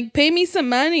 and I'm like, pay me some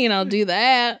money and I'll do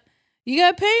that. You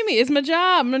gotta pay me. It's my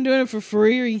job. I'm not doing it for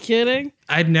free. Are you kidding?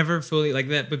 I'd never fully like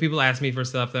that, but people ask me for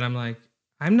stuff that I'm like,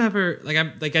 I'm never like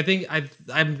I think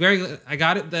I'm very I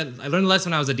got it that I learned a lesson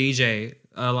when I was a DJ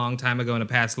a long time ago in a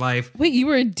past life. Wait, you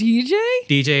were a DJ?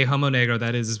 DJ Homo Negro,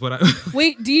 that is what I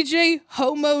Wait, DJ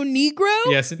Homo Negro?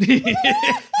 Yes, indeed.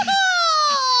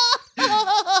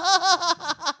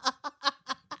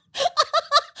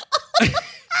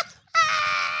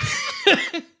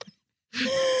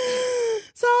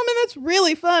 Solomon, that's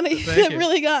really funny. Thank That you.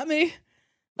 really got me.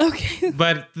 Okay.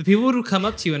 But the people who come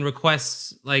up to you and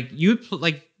request like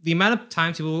the amount of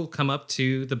times people will come up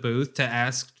to the booth to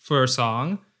ask for a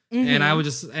song And I would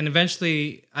and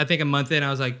eventually, I think a month in, I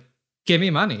was like, give me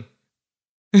money.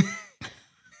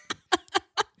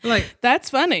 Like, That's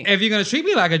funny. if you're going to treat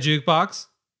me like a jukebox,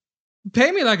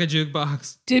 pay me like a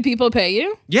jukebox. Did people pay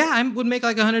you? Yeah, I would make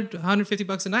like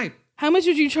 $150 a night. How much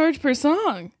would you charge per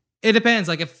song? It depends.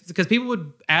 Like, because people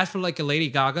would ask for like a Lady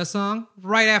Gaga song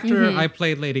right after I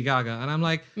played Lady Gaga. And I'm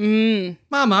like,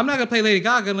 Mama, I'm not going to play Lady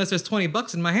Gaga unless there's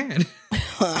 $20 in my hand.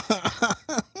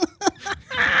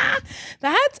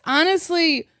 That's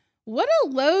honestly, what a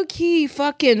low-key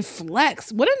fucking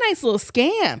flex. What a nice little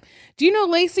scam. Do you know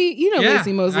Lacey? You know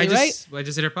Lacey Mosley, right? I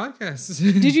just did her podcast.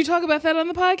 Did you talk about that on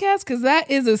the podcast? Because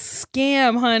that is a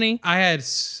scam, honey. I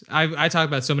talk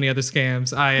about so many other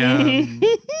scams.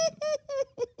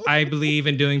 I believe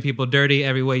in doing people dirty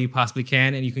every way you possibly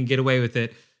can, and you can get away with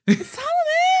it.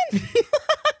 Solomon!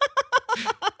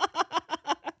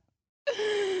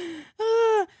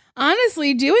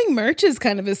 Honestly, doing merch is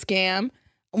kind of a scam.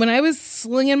 When I was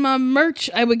slinging my merch,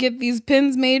 I would get these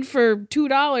pins made for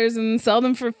 $2 and sell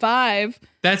them for $5.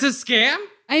 That's a scam?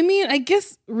 I mean, I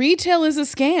guess retail is a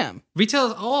scam. Retail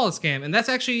is all a scam, and that's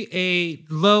actually a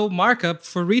low markup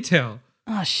for retail.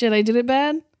 Oh, shit, I did it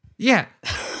bad? Yeah.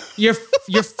 Your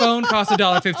phone cost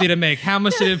 $1.50 to make. How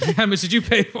much did you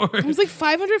pay for it? It was like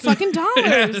 $500 fucking dollars.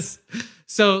 Yes.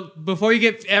 So before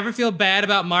you ever feel bad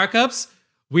about markups,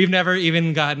 we've never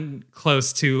even gotten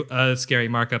close to a scary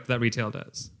markup that retail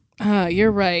does.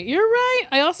 You're right. You're right.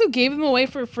 I also gave them away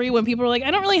for free when people were like,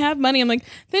 I don't really have money. I'm like,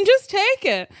 then just take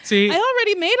it. See, I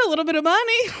already made a little bit of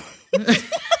money.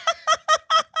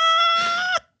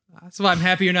 That's why I'm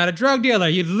happy you're not a drug dealer.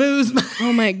 You'd lose.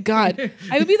 Oh my God.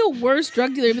 I would be the worst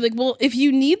drug dealer. I'd be like, well, if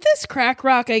you need this crack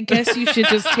rock, I guess you should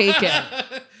just take it.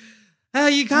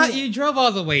 You drove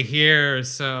all the way here,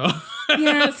 so.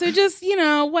 Yeah, so just,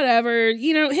 whatever.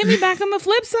 Hit me back on the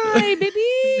flip side,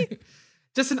 baby.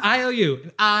 Just an IOU.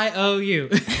 An IOU.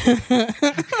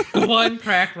 One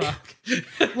crack rock.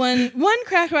 One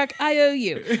crack rock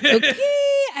IOU.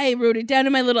 Okay, I wrote it down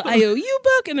in my little IOU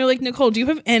book, and they're like, Nicole, do you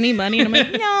have any money? And I'm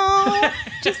like, no,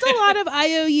 just a lot of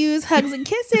IOUs, hugs and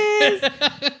kisses.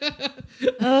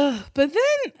 But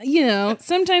then,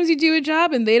 sometimes you do a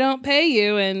job and they don't pay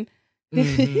you, and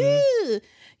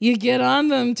you get on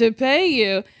them to pay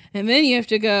you. And then you have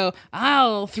to go,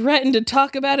 I'll threaten to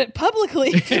talk about it publicly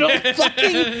if you don't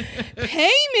fucking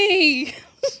pay me.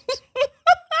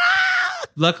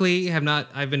 Luckily,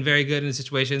 I've been very good in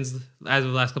situations as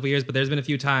of the last couple of years, but there's been a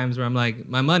few times where I'm like,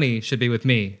 my money should be with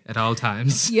me at all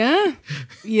times. Yeah.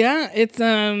 It's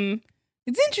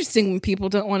interesting when people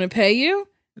don't want to pay you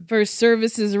for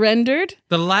services rendered.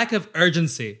 The lack of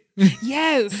urgency.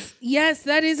 Yes,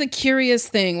 that is a curious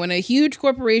thing when a huge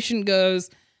corporation goes,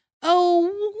 oh,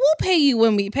 we'll pay you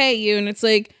when we pay you. And it's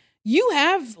like, you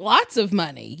have lots of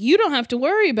money. You don't have to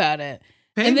worry about it.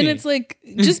 Then it's like,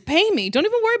 just pay me. Don't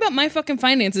even worry about my fucking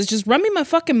finances. Just run me my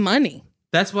fucking money.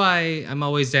 That's why I'm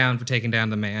always down for taking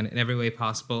down the man in every way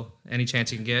possible. Any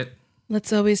chance you can get.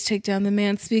 Let's always take down the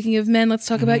man. Speaking of men, let's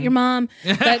talk about your mom.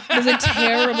 That was a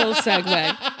terrible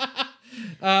segue.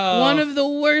 One of the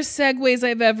worst segues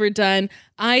I've ever done.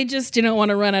 I just didn't want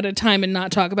to run out of time and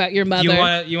not talk about your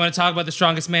mother. You want to talk about the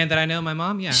strongest man that I know, my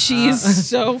mom? Yeah. She's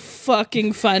so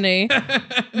fucking funny.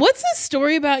 What's the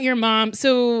story about your mom?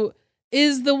 So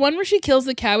is the one where she kills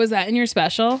the cow, is that in your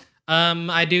special?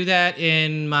 I do that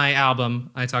in my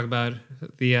album. I talk about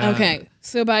the... Okay.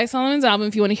 So buy Solomon's album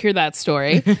if you want to hear that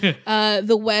story.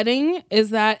 The wedding, is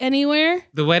that anywhere?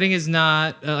 The wedding is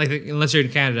not, I think, unless you're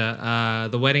in Canada,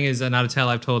 the wedding is not a tale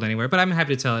I've told anywhere, but I'm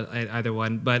happy to tell it either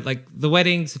one. But like the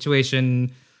wedding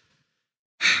situation,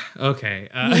 okay.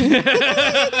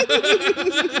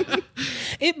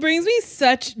 It brings me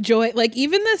such joy. Like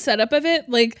even the setup of it,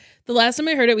 like the last time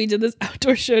I heard it, we did this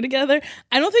outdoor show together.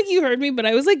 I don't think you heard me, but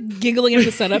I was like giggling at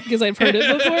the setup because I've heard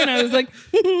it before. And I was like,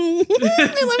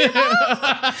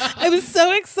 I was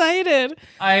so excited.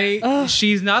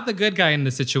 She's not the good guy in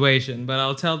the situation, but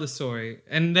I'll tell the story.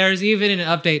 And there's even an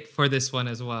update for this one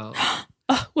as well.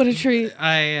 Oh, what a treat.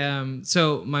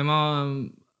 So my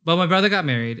mom, my brother got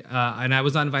married and I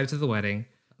was not invited to the wedding.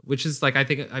 Which is like,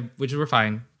 which we're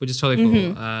fine, which is totally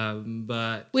cool.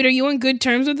 But wait, are you on good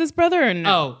terms with this brother or no?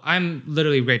 Oh, I'm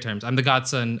literally great terms. I'm the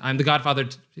godson. I'm the godfather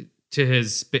to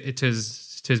his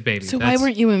baby. So why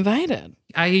weren't you invited?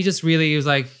 He just really was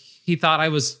like, he thought I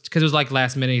was, because it was like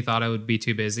last minute, he thought I would be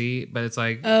too busy. But it's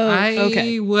like,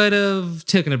 I would have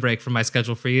taken a break from my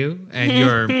schedule for you and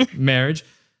your marriage.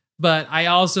 But I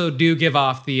also do give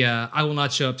off the I will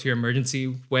not show up to your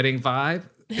emergency wedding vibe.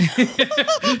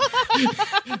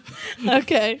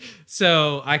 Okay.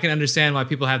 So I can understand why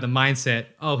people have the mindset,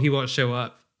 oh, he won't show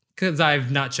up because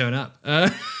I've not shown up.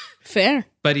 Fair.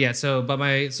 But yeah,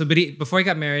 before he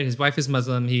got married, his wife is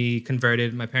Muslim. He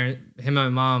converted. Him and my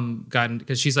mom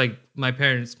because she's like, my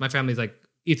family's like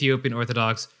Ethiopian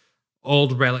Orthodox,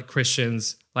 old relic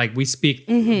Christians. Like we speak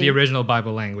the original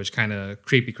Bible language, kind of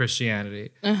creepy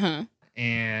Christianity.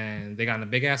 And they got in a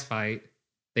big ass fight.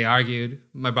 They argued.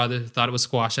 My brother thought it was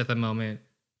squashed at the moment.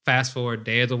 Fast forward,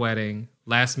 day of the wedding,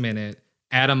 last minute,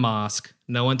 at a mosque.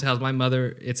 No one tells my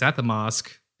mother it's at the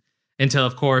mosque until,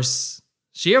 of course,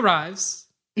 she arrives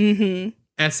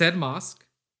at said mosque.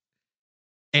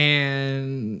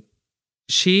 And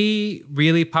she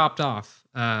really popped off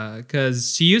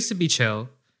because she used to be chill,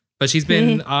 but she's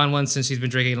been on one since she's been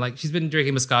drinking. Like, she's been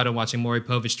drinking Moscato and watching Maury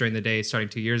Povich during the day starting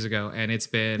 2 years ago. And it's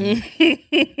been...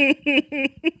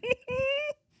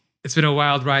 It's been a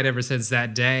wild ride ever since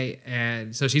that day.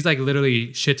 And so she's like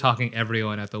literally shit talking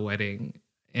everyone at the wedding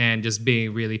and just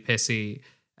being really pissy.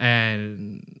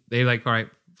 And they like, all right,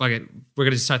 fuck it. We're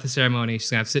going to start the ceremony.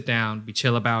 She's going to have to sit down, be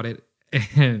chill about it.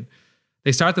 And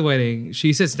they start the wedding.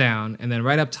 She sits down. And then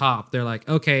right up top, they're like,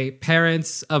 okay,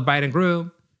 parents of bride and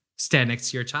groom, stand next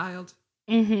to your child.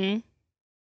 My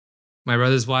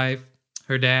brother's wife,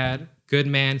 her dad, good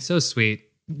man, so sweet,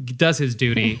 does his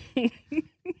duty.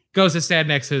 Goes to stand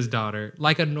next to his daughter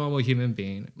like a normal human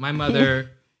being. My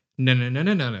mother,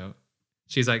 no.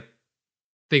 She's like,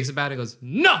 thinks about it, goes,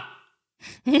 no!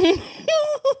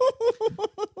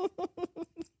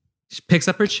 She picks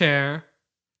up her chair,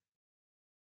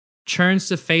 turns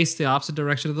to face the opposite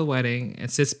direction of the wedding,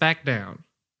 and sits back down.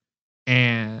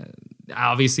 And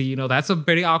obviously, you know, that's a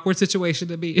pretty awkward situation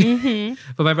to be.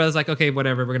 But my brother's like, okay,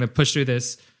 whatever, we're going to push through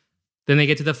this. Then they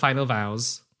get to the final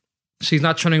vows. She's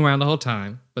not turning around the whole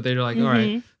time, but they're like, all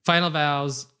right, final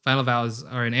vows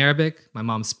are in Arabic. My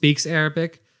mom speaks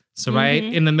Arabic. So right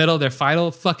in the middle of their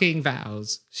final fucking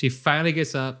vows, she finally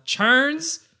gets up,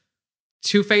 turns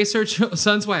to face her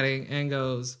son's wedding and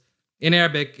goes in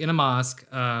Arabic in a mosque,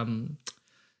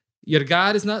 your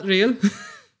God is not real.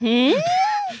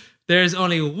 There's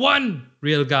only one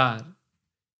real God.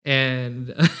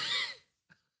 And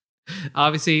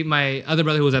obviously my other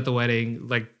brother who was at the wedding,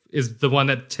 like, is the one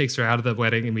that takes her out of the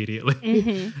wedding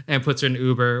immediately and puts her in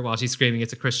Uber while she's screaming,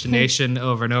 it's a Christian nation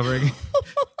over and over again.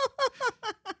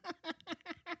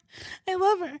 I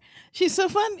love her. She's so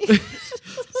funny.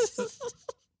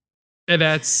 And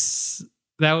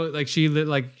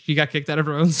she got kicked out of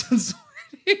her own son's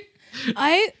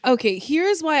wedding.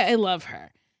 Here's why I love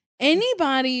her.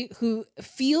 Anybody who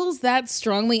feels that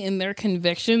strongly in their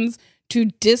convictions to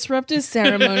disrupt a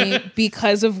ceremony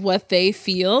because of what they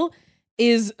feel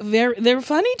they're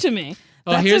funny to me.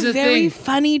 That's a very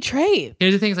funny trait.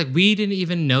 Here's the thing, it's like we didn't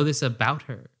even know this about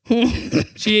her.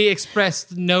 She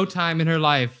expressed no time in her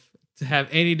life to have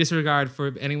any disregard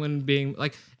for anyone being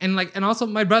and also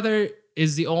my brother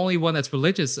is the only one that's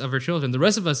religious of her children. The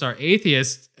rest of us are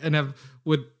atheists and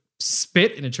would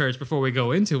spit in a church before we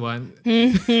go into one.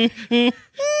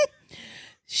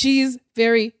 She's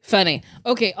very funny.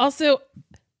 Okay, also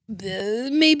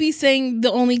maybe saying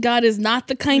the only God is not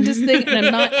the kindest thing, and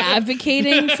I'm not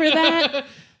advocating for that.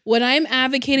 What I'm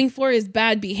advocating for is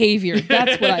bad behavior.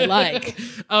 That's what I like.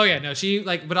 Oh yeah, no,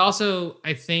 but also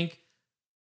I think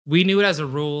we knew it as a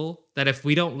rule that if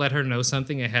we don't let her know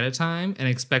something ahead of time and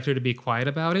expect her to be quiet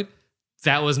about it,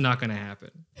 that was not going to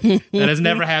happen. That has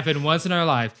never happened once in our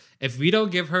life. If we don't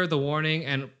give her the warning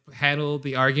and handle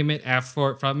the argument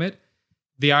from it,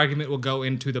 the argument will go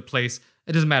into the place.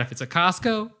 It doesn't matter if it's a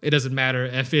Costco. It doesn't matter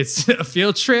if it's a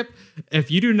field trip. If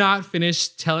you do not finish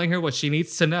telling her what she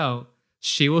needs to know,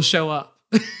 she will show up.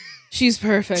 She's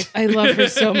perfect. I love her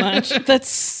so much. That's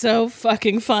so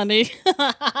fucking funny.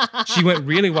 She went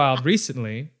really wild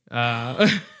recently.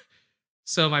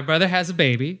 So my brother has a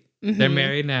baby. They're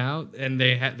married now, and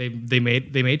they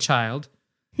made child.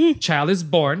 Child is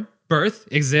born. Birth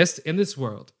exists in this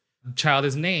world. Child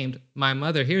is named. My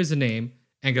mother hears the name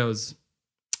and goes,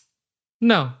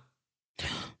 no,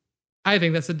 I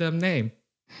think that's a dumb name.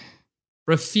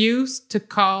 Refused to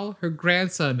call her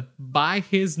grandson by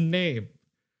his name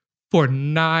for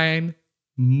 9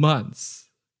 months.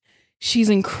 She's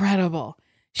incredible.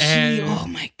 Oh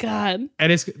my God.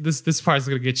 And this part's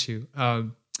gonna get you.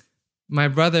 My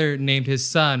brother named his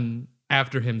son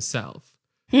after himself.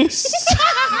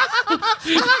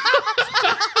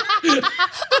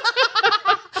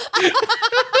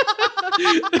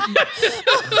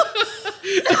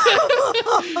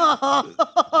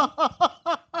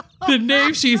 The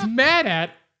name she's mad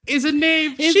at is a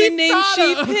name she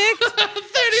picked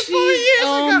 34 years ago.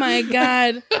 Oh my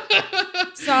God.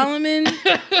 Solomon,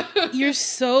 you're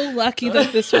so lucky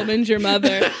that this woman's your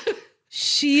mother.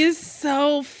 She is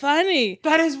so funny.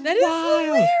 That is That is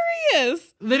wild.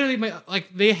 hilarious. Literally,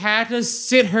 they had to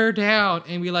sit her down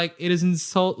and be like, it is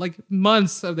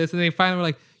months of this. And they finally were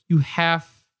like, you have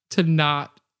to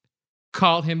not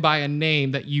call him by a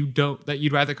name that you'd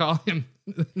rather call him.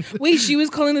 Wait, she was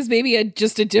calling this baby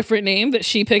just a different name that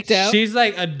she picked out? She's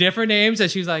like a different name. So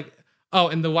she's like, oh,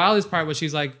 and the wildest part was she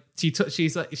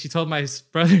told my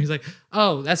brother, he's like,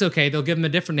 oh, that's okay. They'll give him a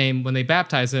different name when they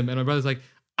baptize him. And my brother's like,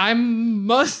 I'm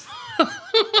Muslim.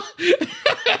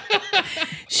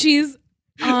 She's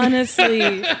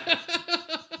honestly,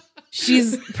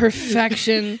 she's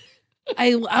perfection.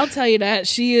 I'll tell you that.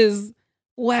 She is,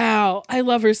 wow. I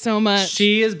love her so much.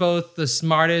 She is both the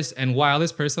smartest and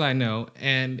wildest person I know.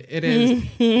 And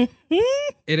it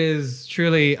is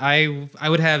truly, I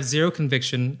would have zero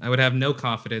conviction. I would have no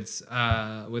confidence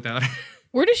without her.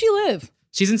 Where does she live?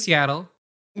 She's in Seattle.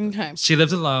 Okay. She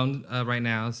lives alone right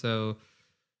now. So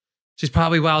she's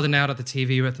probably wilding out at the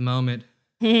TV at the moment.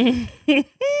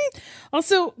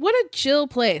 Also, what a chill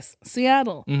place,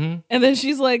 Seattle. Mm-hmm. And then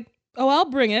she's like, oh, I'll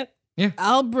bring it. Yeah.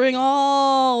 I'll bring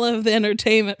all of the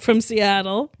entertainment from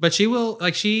Seattle. But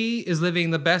she is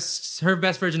living her best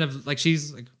version of,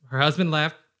 her husband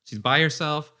left. She's by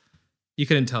herself. You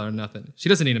couldn't tell her nothing. She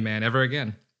doesn't need a man ever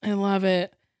again. I love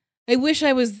it. I wish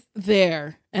I was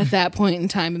there at that point in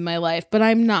time in my life, but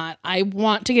I'm not. I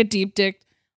want to get deep dicked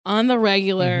on the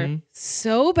regular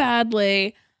so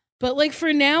badly. But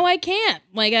for now, I can't.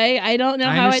 I don't know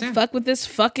how I'd fuck with this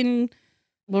fucking.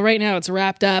 Well, right now it's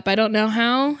wrapped up. I don't know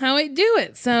how I do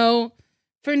it. So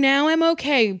for now, I'm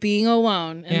okay being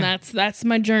alone, and that's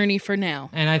my journey for now.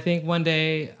 And I think one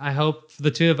day, I hope for the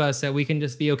two of us that we can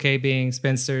just be okay being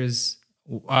spinsters,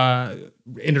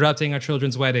 interrupting our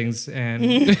children's weddings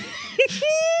and.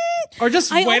 Or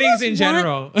just weddings in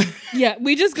general. Yeah,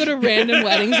 we just go to random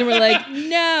weddings and we're like,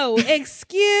 no,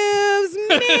 excuse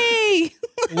me.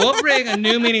 We'll bring a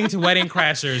new meaning to wedding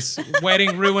crashers, wedding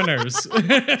ruiners.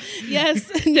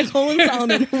 Yes, Nicole and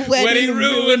Solomon, wedding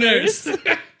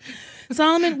ruiners.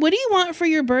 Solomon, what do you want for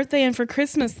your birthday and for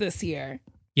Christmas this year?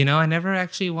 I never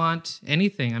actually want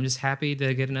anything. I'm just happy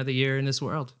to get another year in this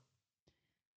world.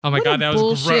 Oh my God, that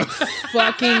was gross.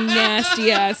 Fucking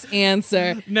nasty ass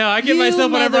answer. No, I give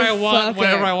myself whatever I want,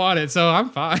 whenever I want it, so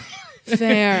I'm fine.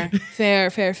 Fair.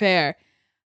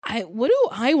 What do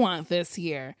I want this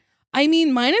year? I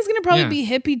mean, mine is gonna probably be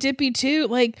hippy dippy too.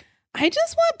 I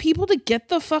just want people to get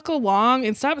the fuck along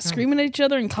and stop screaming at each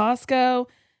other in Costco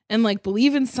and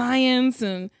believe in science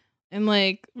and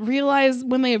realize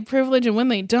when they have privilege and when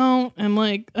they don't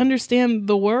and understand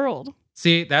the world.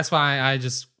 See, that's why I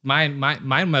just mine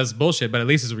was bullshit, but at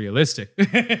least it's realistic.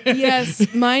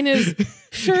 Yes, mine is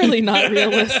surely not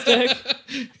realistic.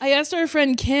 I asked our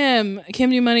friend Kim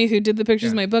New Money, who did the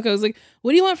pictures of my book. I was like,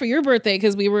 "What do you want for your birthday?"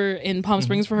 Because we were in Palm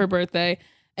Springs for her birthday,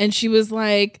 and she was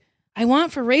like, "I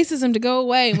want for racism to go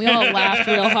away," and we all laughed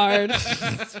real hard.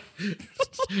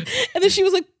 And then she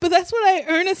was like, "But that's what I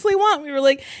earnestly want." We were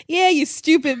like, "Yeah, you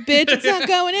stupid bitch, it's not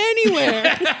going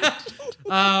anywhere."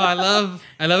 Oh, I love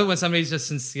it when somebody's just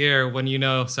sincere when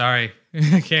sorry,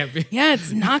 I can't be. Yeah,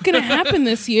 it's not going to happen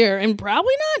this year and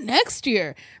probably not next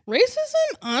year.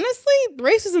 Honestly,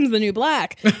 racism's the new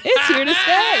black. It's here to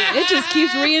stay. It just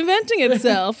keeps reinventing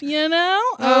itself,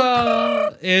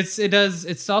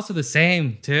 It's also the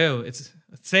same too. It's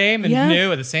same and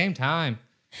new at the same time.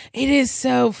 It is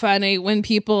so funny when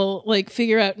people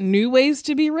figure out new ways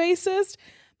to be racist.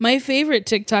 My favorite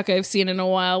TikTok I've seen in a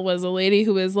while was a lady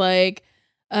who was like,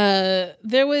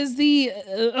 there was the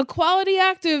Equality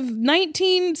Act of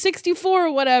 1964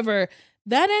 or whatever.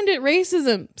 That ended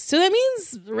racism. So that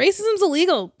means racism's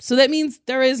illegal. So that means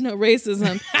there is no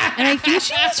racism. And I think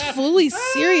she was fully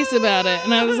serious about it.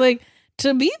 And I was like,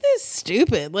 to be this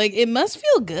stupid, it must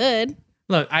feel good.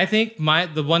 Look, I think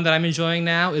the one that I'm enjoying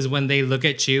now is when they look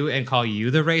at you and call you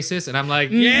the racist. And I'm like,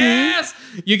 yes!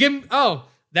 You give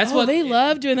that's what they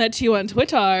love doing that to you on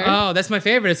Twitter. Oh, that's my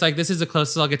favorite. It's this is the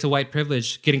closest I'll get to white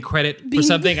privilege, getting credit for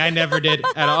something I never did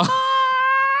at all.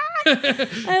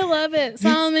 I love it.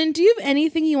 Solomon, do you have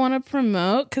anything you want to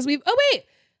promote? Because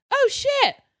oh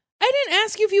shit. I didn't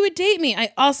ask you if you would date me.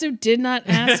 I also did not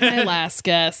ask my last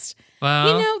guest.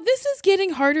 Well, this is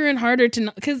getting harder and harder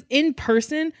to, because in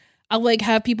person, I'll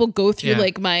have people go through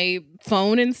my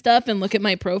phone and stuff and look at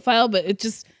my profile, but it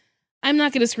just, I'm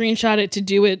not going to screenshot it to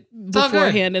do it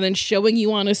beforehand, and then showing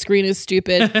you on a screen is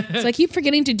stupid. So I keep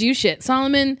forgetting to do shit.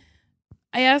 Solomon,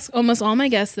 I ask almost all my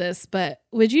guests this, but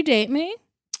would you date me?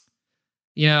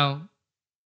 I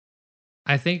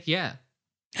think, yeah.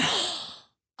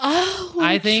 Oh,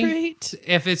 I think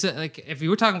if it's if you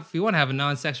want to have a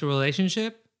non-sexual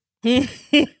relationship,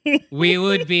 we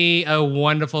would be a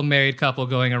wonderful married couple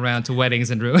going around to weddings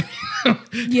and ruining them.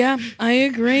 Yeah, I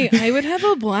agree. I would have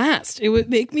a blast. It would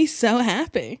make me so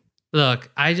happy. Look,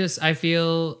 I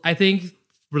think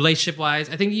relationship wise,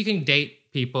 I think you can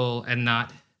date people and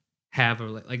not have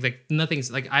like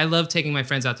nothing's like, I love taking my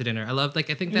friends out to dinner. I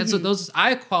think that's what those,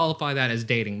 I qualify that as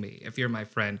dating me. If you're my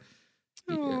friend,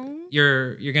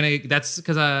 you're gonna, that's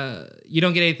because you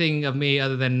don't get anything of me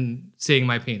other than seeing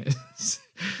my penis.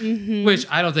 Which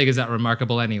I don't think is that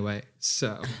remarkable anyway.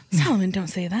 So Solomon, don't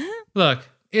say that. Look,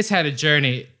 it's had a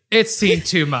journey. It's seen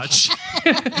too much.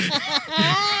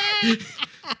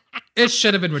 It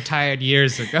should have been retired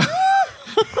years ago.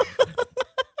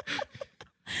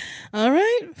 All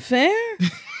right, fair.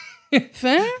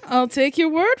 Fair. I'll take your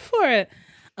word for it.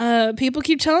 People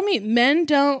keep telling me men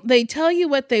they tell you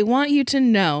what they want you to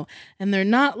know, and they're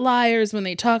not liars when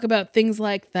they talk about things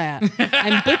like that.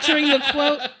 I'm butchering the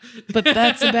quote, but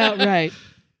that's about right.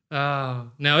 Oh,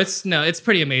 no, it's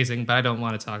pretty amazing, but I don't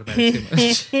want to talk about it too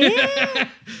much.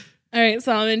 All right,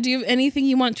 Solomon, do you have anything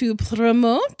you want to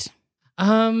promote?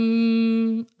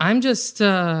 I'm just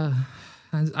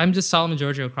Solomon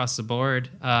Giorgio across the board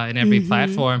in every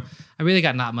platform. I really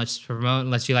got not much to promote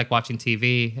unless you like watching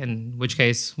TV, in which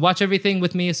case, watch everything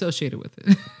with me associated with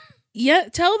it. Yeah,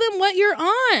 tell them what you're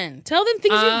on. Tell them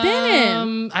things you've been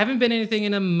in. I haven't been anything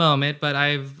in a moment, but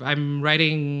I'm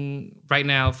writing right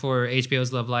now for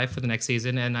HBO's Love Life for the next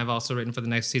season, and I've also written for the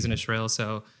next season of Shrill,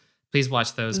 so please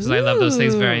watch those because I love those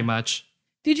things very much.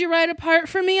 Did you write a part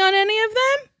for me on any of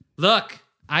them? Look,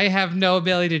 I have no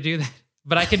ability to do that.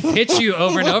 But I can pitch you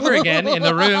over and over again in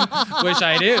the room, which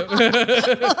I do.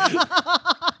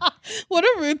 What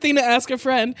a rude thing to ask a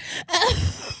friend.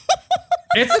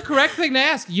 It's the correct thing to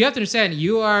ask. You have to understand,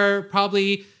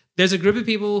 there's a group of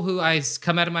people who I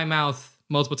come out of my mouth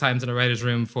multiple times in a writer's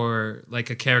room for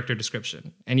like a character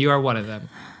description. And you are one of them.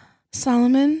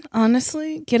 Solomon,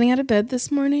 honestly, getting out of bed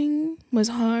this morning was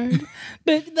hard.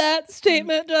 But that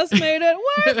statement just made it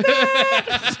worth it.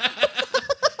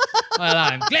 Well,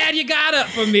 I'm glad you got up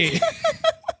for me.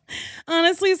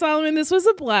 Honestly, Solomon, this was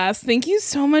a blast. Thank you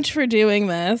so much for doing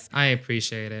this. I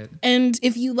appreciate it. And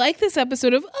if you like this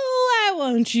episode of Oh, Why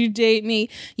Won't You Date Me,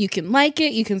 you can like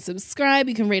it, you can subscribe,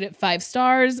 you can rate it 5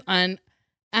 stars on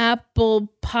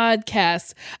Apple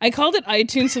Podcasts. I called it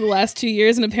iTunes for the last 2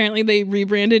 years, and apparently they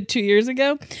rebranded 2 years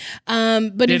ago.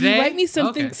 But if you write me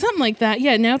something like that,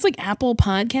 yeah, now it's like Apple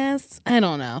Podcasts. I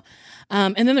don't know.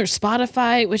 And then there's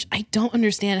Spotify, which I don't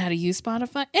understand how to use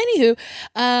Spotify. Anywho,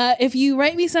 if you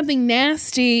write me something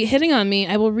nasty hitting on me,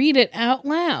 I will read it out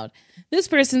loud. This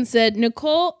person said,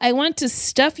 Nicole, I want to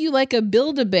stuff you like a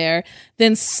Build-A-Bear,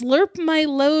 then slurp my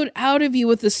load out of you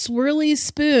with a swirly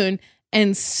spoon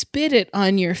and spit it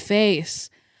on your face.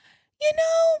 You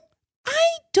know, I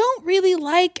don't really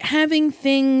like having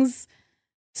things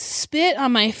spit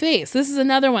on my face. This is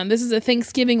another one. This is a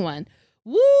Thanksgiving one.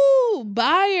 Woo,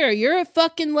 Bayer, you're a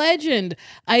fucking legend.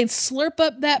 I'd slurp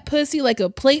up that pussy like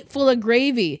a plate full of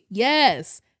gravy.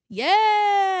 Yes.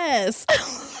 Yes.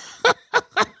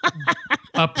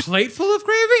 A plate full of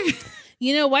gravy?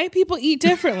 You know, white people eat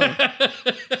differently.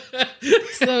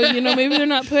 So, maybe they're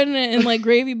not putting it in like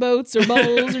gravy boats or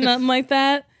bowls or nothing like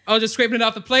that. Oh, just scraping it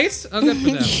off the plates? Oh, good for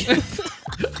them.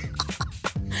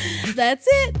 That's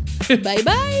it.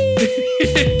 Bye-bye.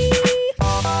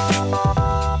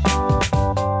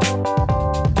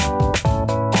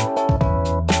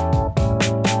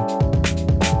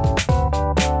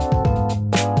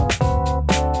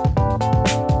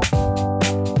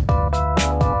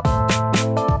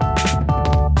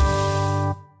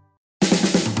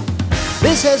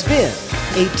 This has been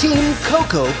a Team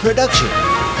Coco production.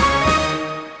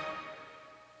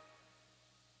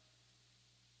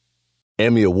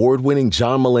 Emmy award-winning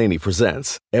John Mulaney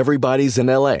presents Everybody's in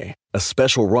L.A., a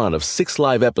special run of 6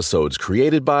 live episodes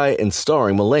created by and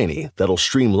starring Mulaney that'll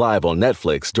stream live on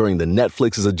Netflix during the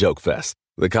Netflix is a Joke Fest.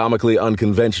 The comically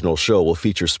unconventional show will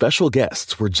feature special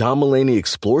guests where John Mulaney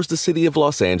explores the city of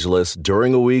Los Angeles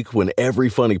during a week when every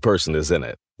funny person is in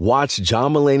it. Watch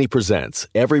John Mulaney Presents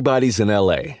Everybody's in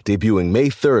L.A., debuting May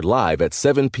 3rd live at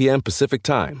 7 p.m. Pacific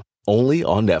Time, only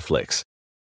on Netflix.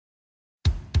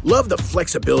 Love the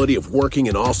flexibility of working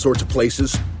in all sorts of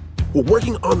places? Well,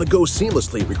 working on the go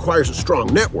seamlessly requires a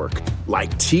strong network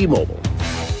like T-Mobile.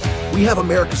 We have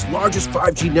America's largest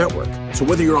 5G network, so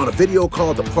whether you're on a video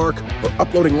call at the park or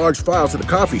uploading large files at the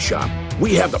coffee shop,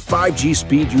 we have the 5G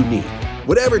speed you need.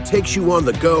 Whatever takes you on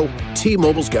the go,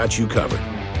 T-Mobile's got you covered.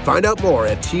 Find out more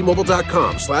at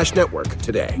T-Mobile.com/network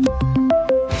today.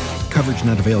 Coverage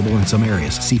not available in some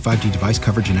areas. See 5G device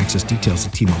coverage and access details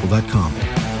at T-Mobile.com.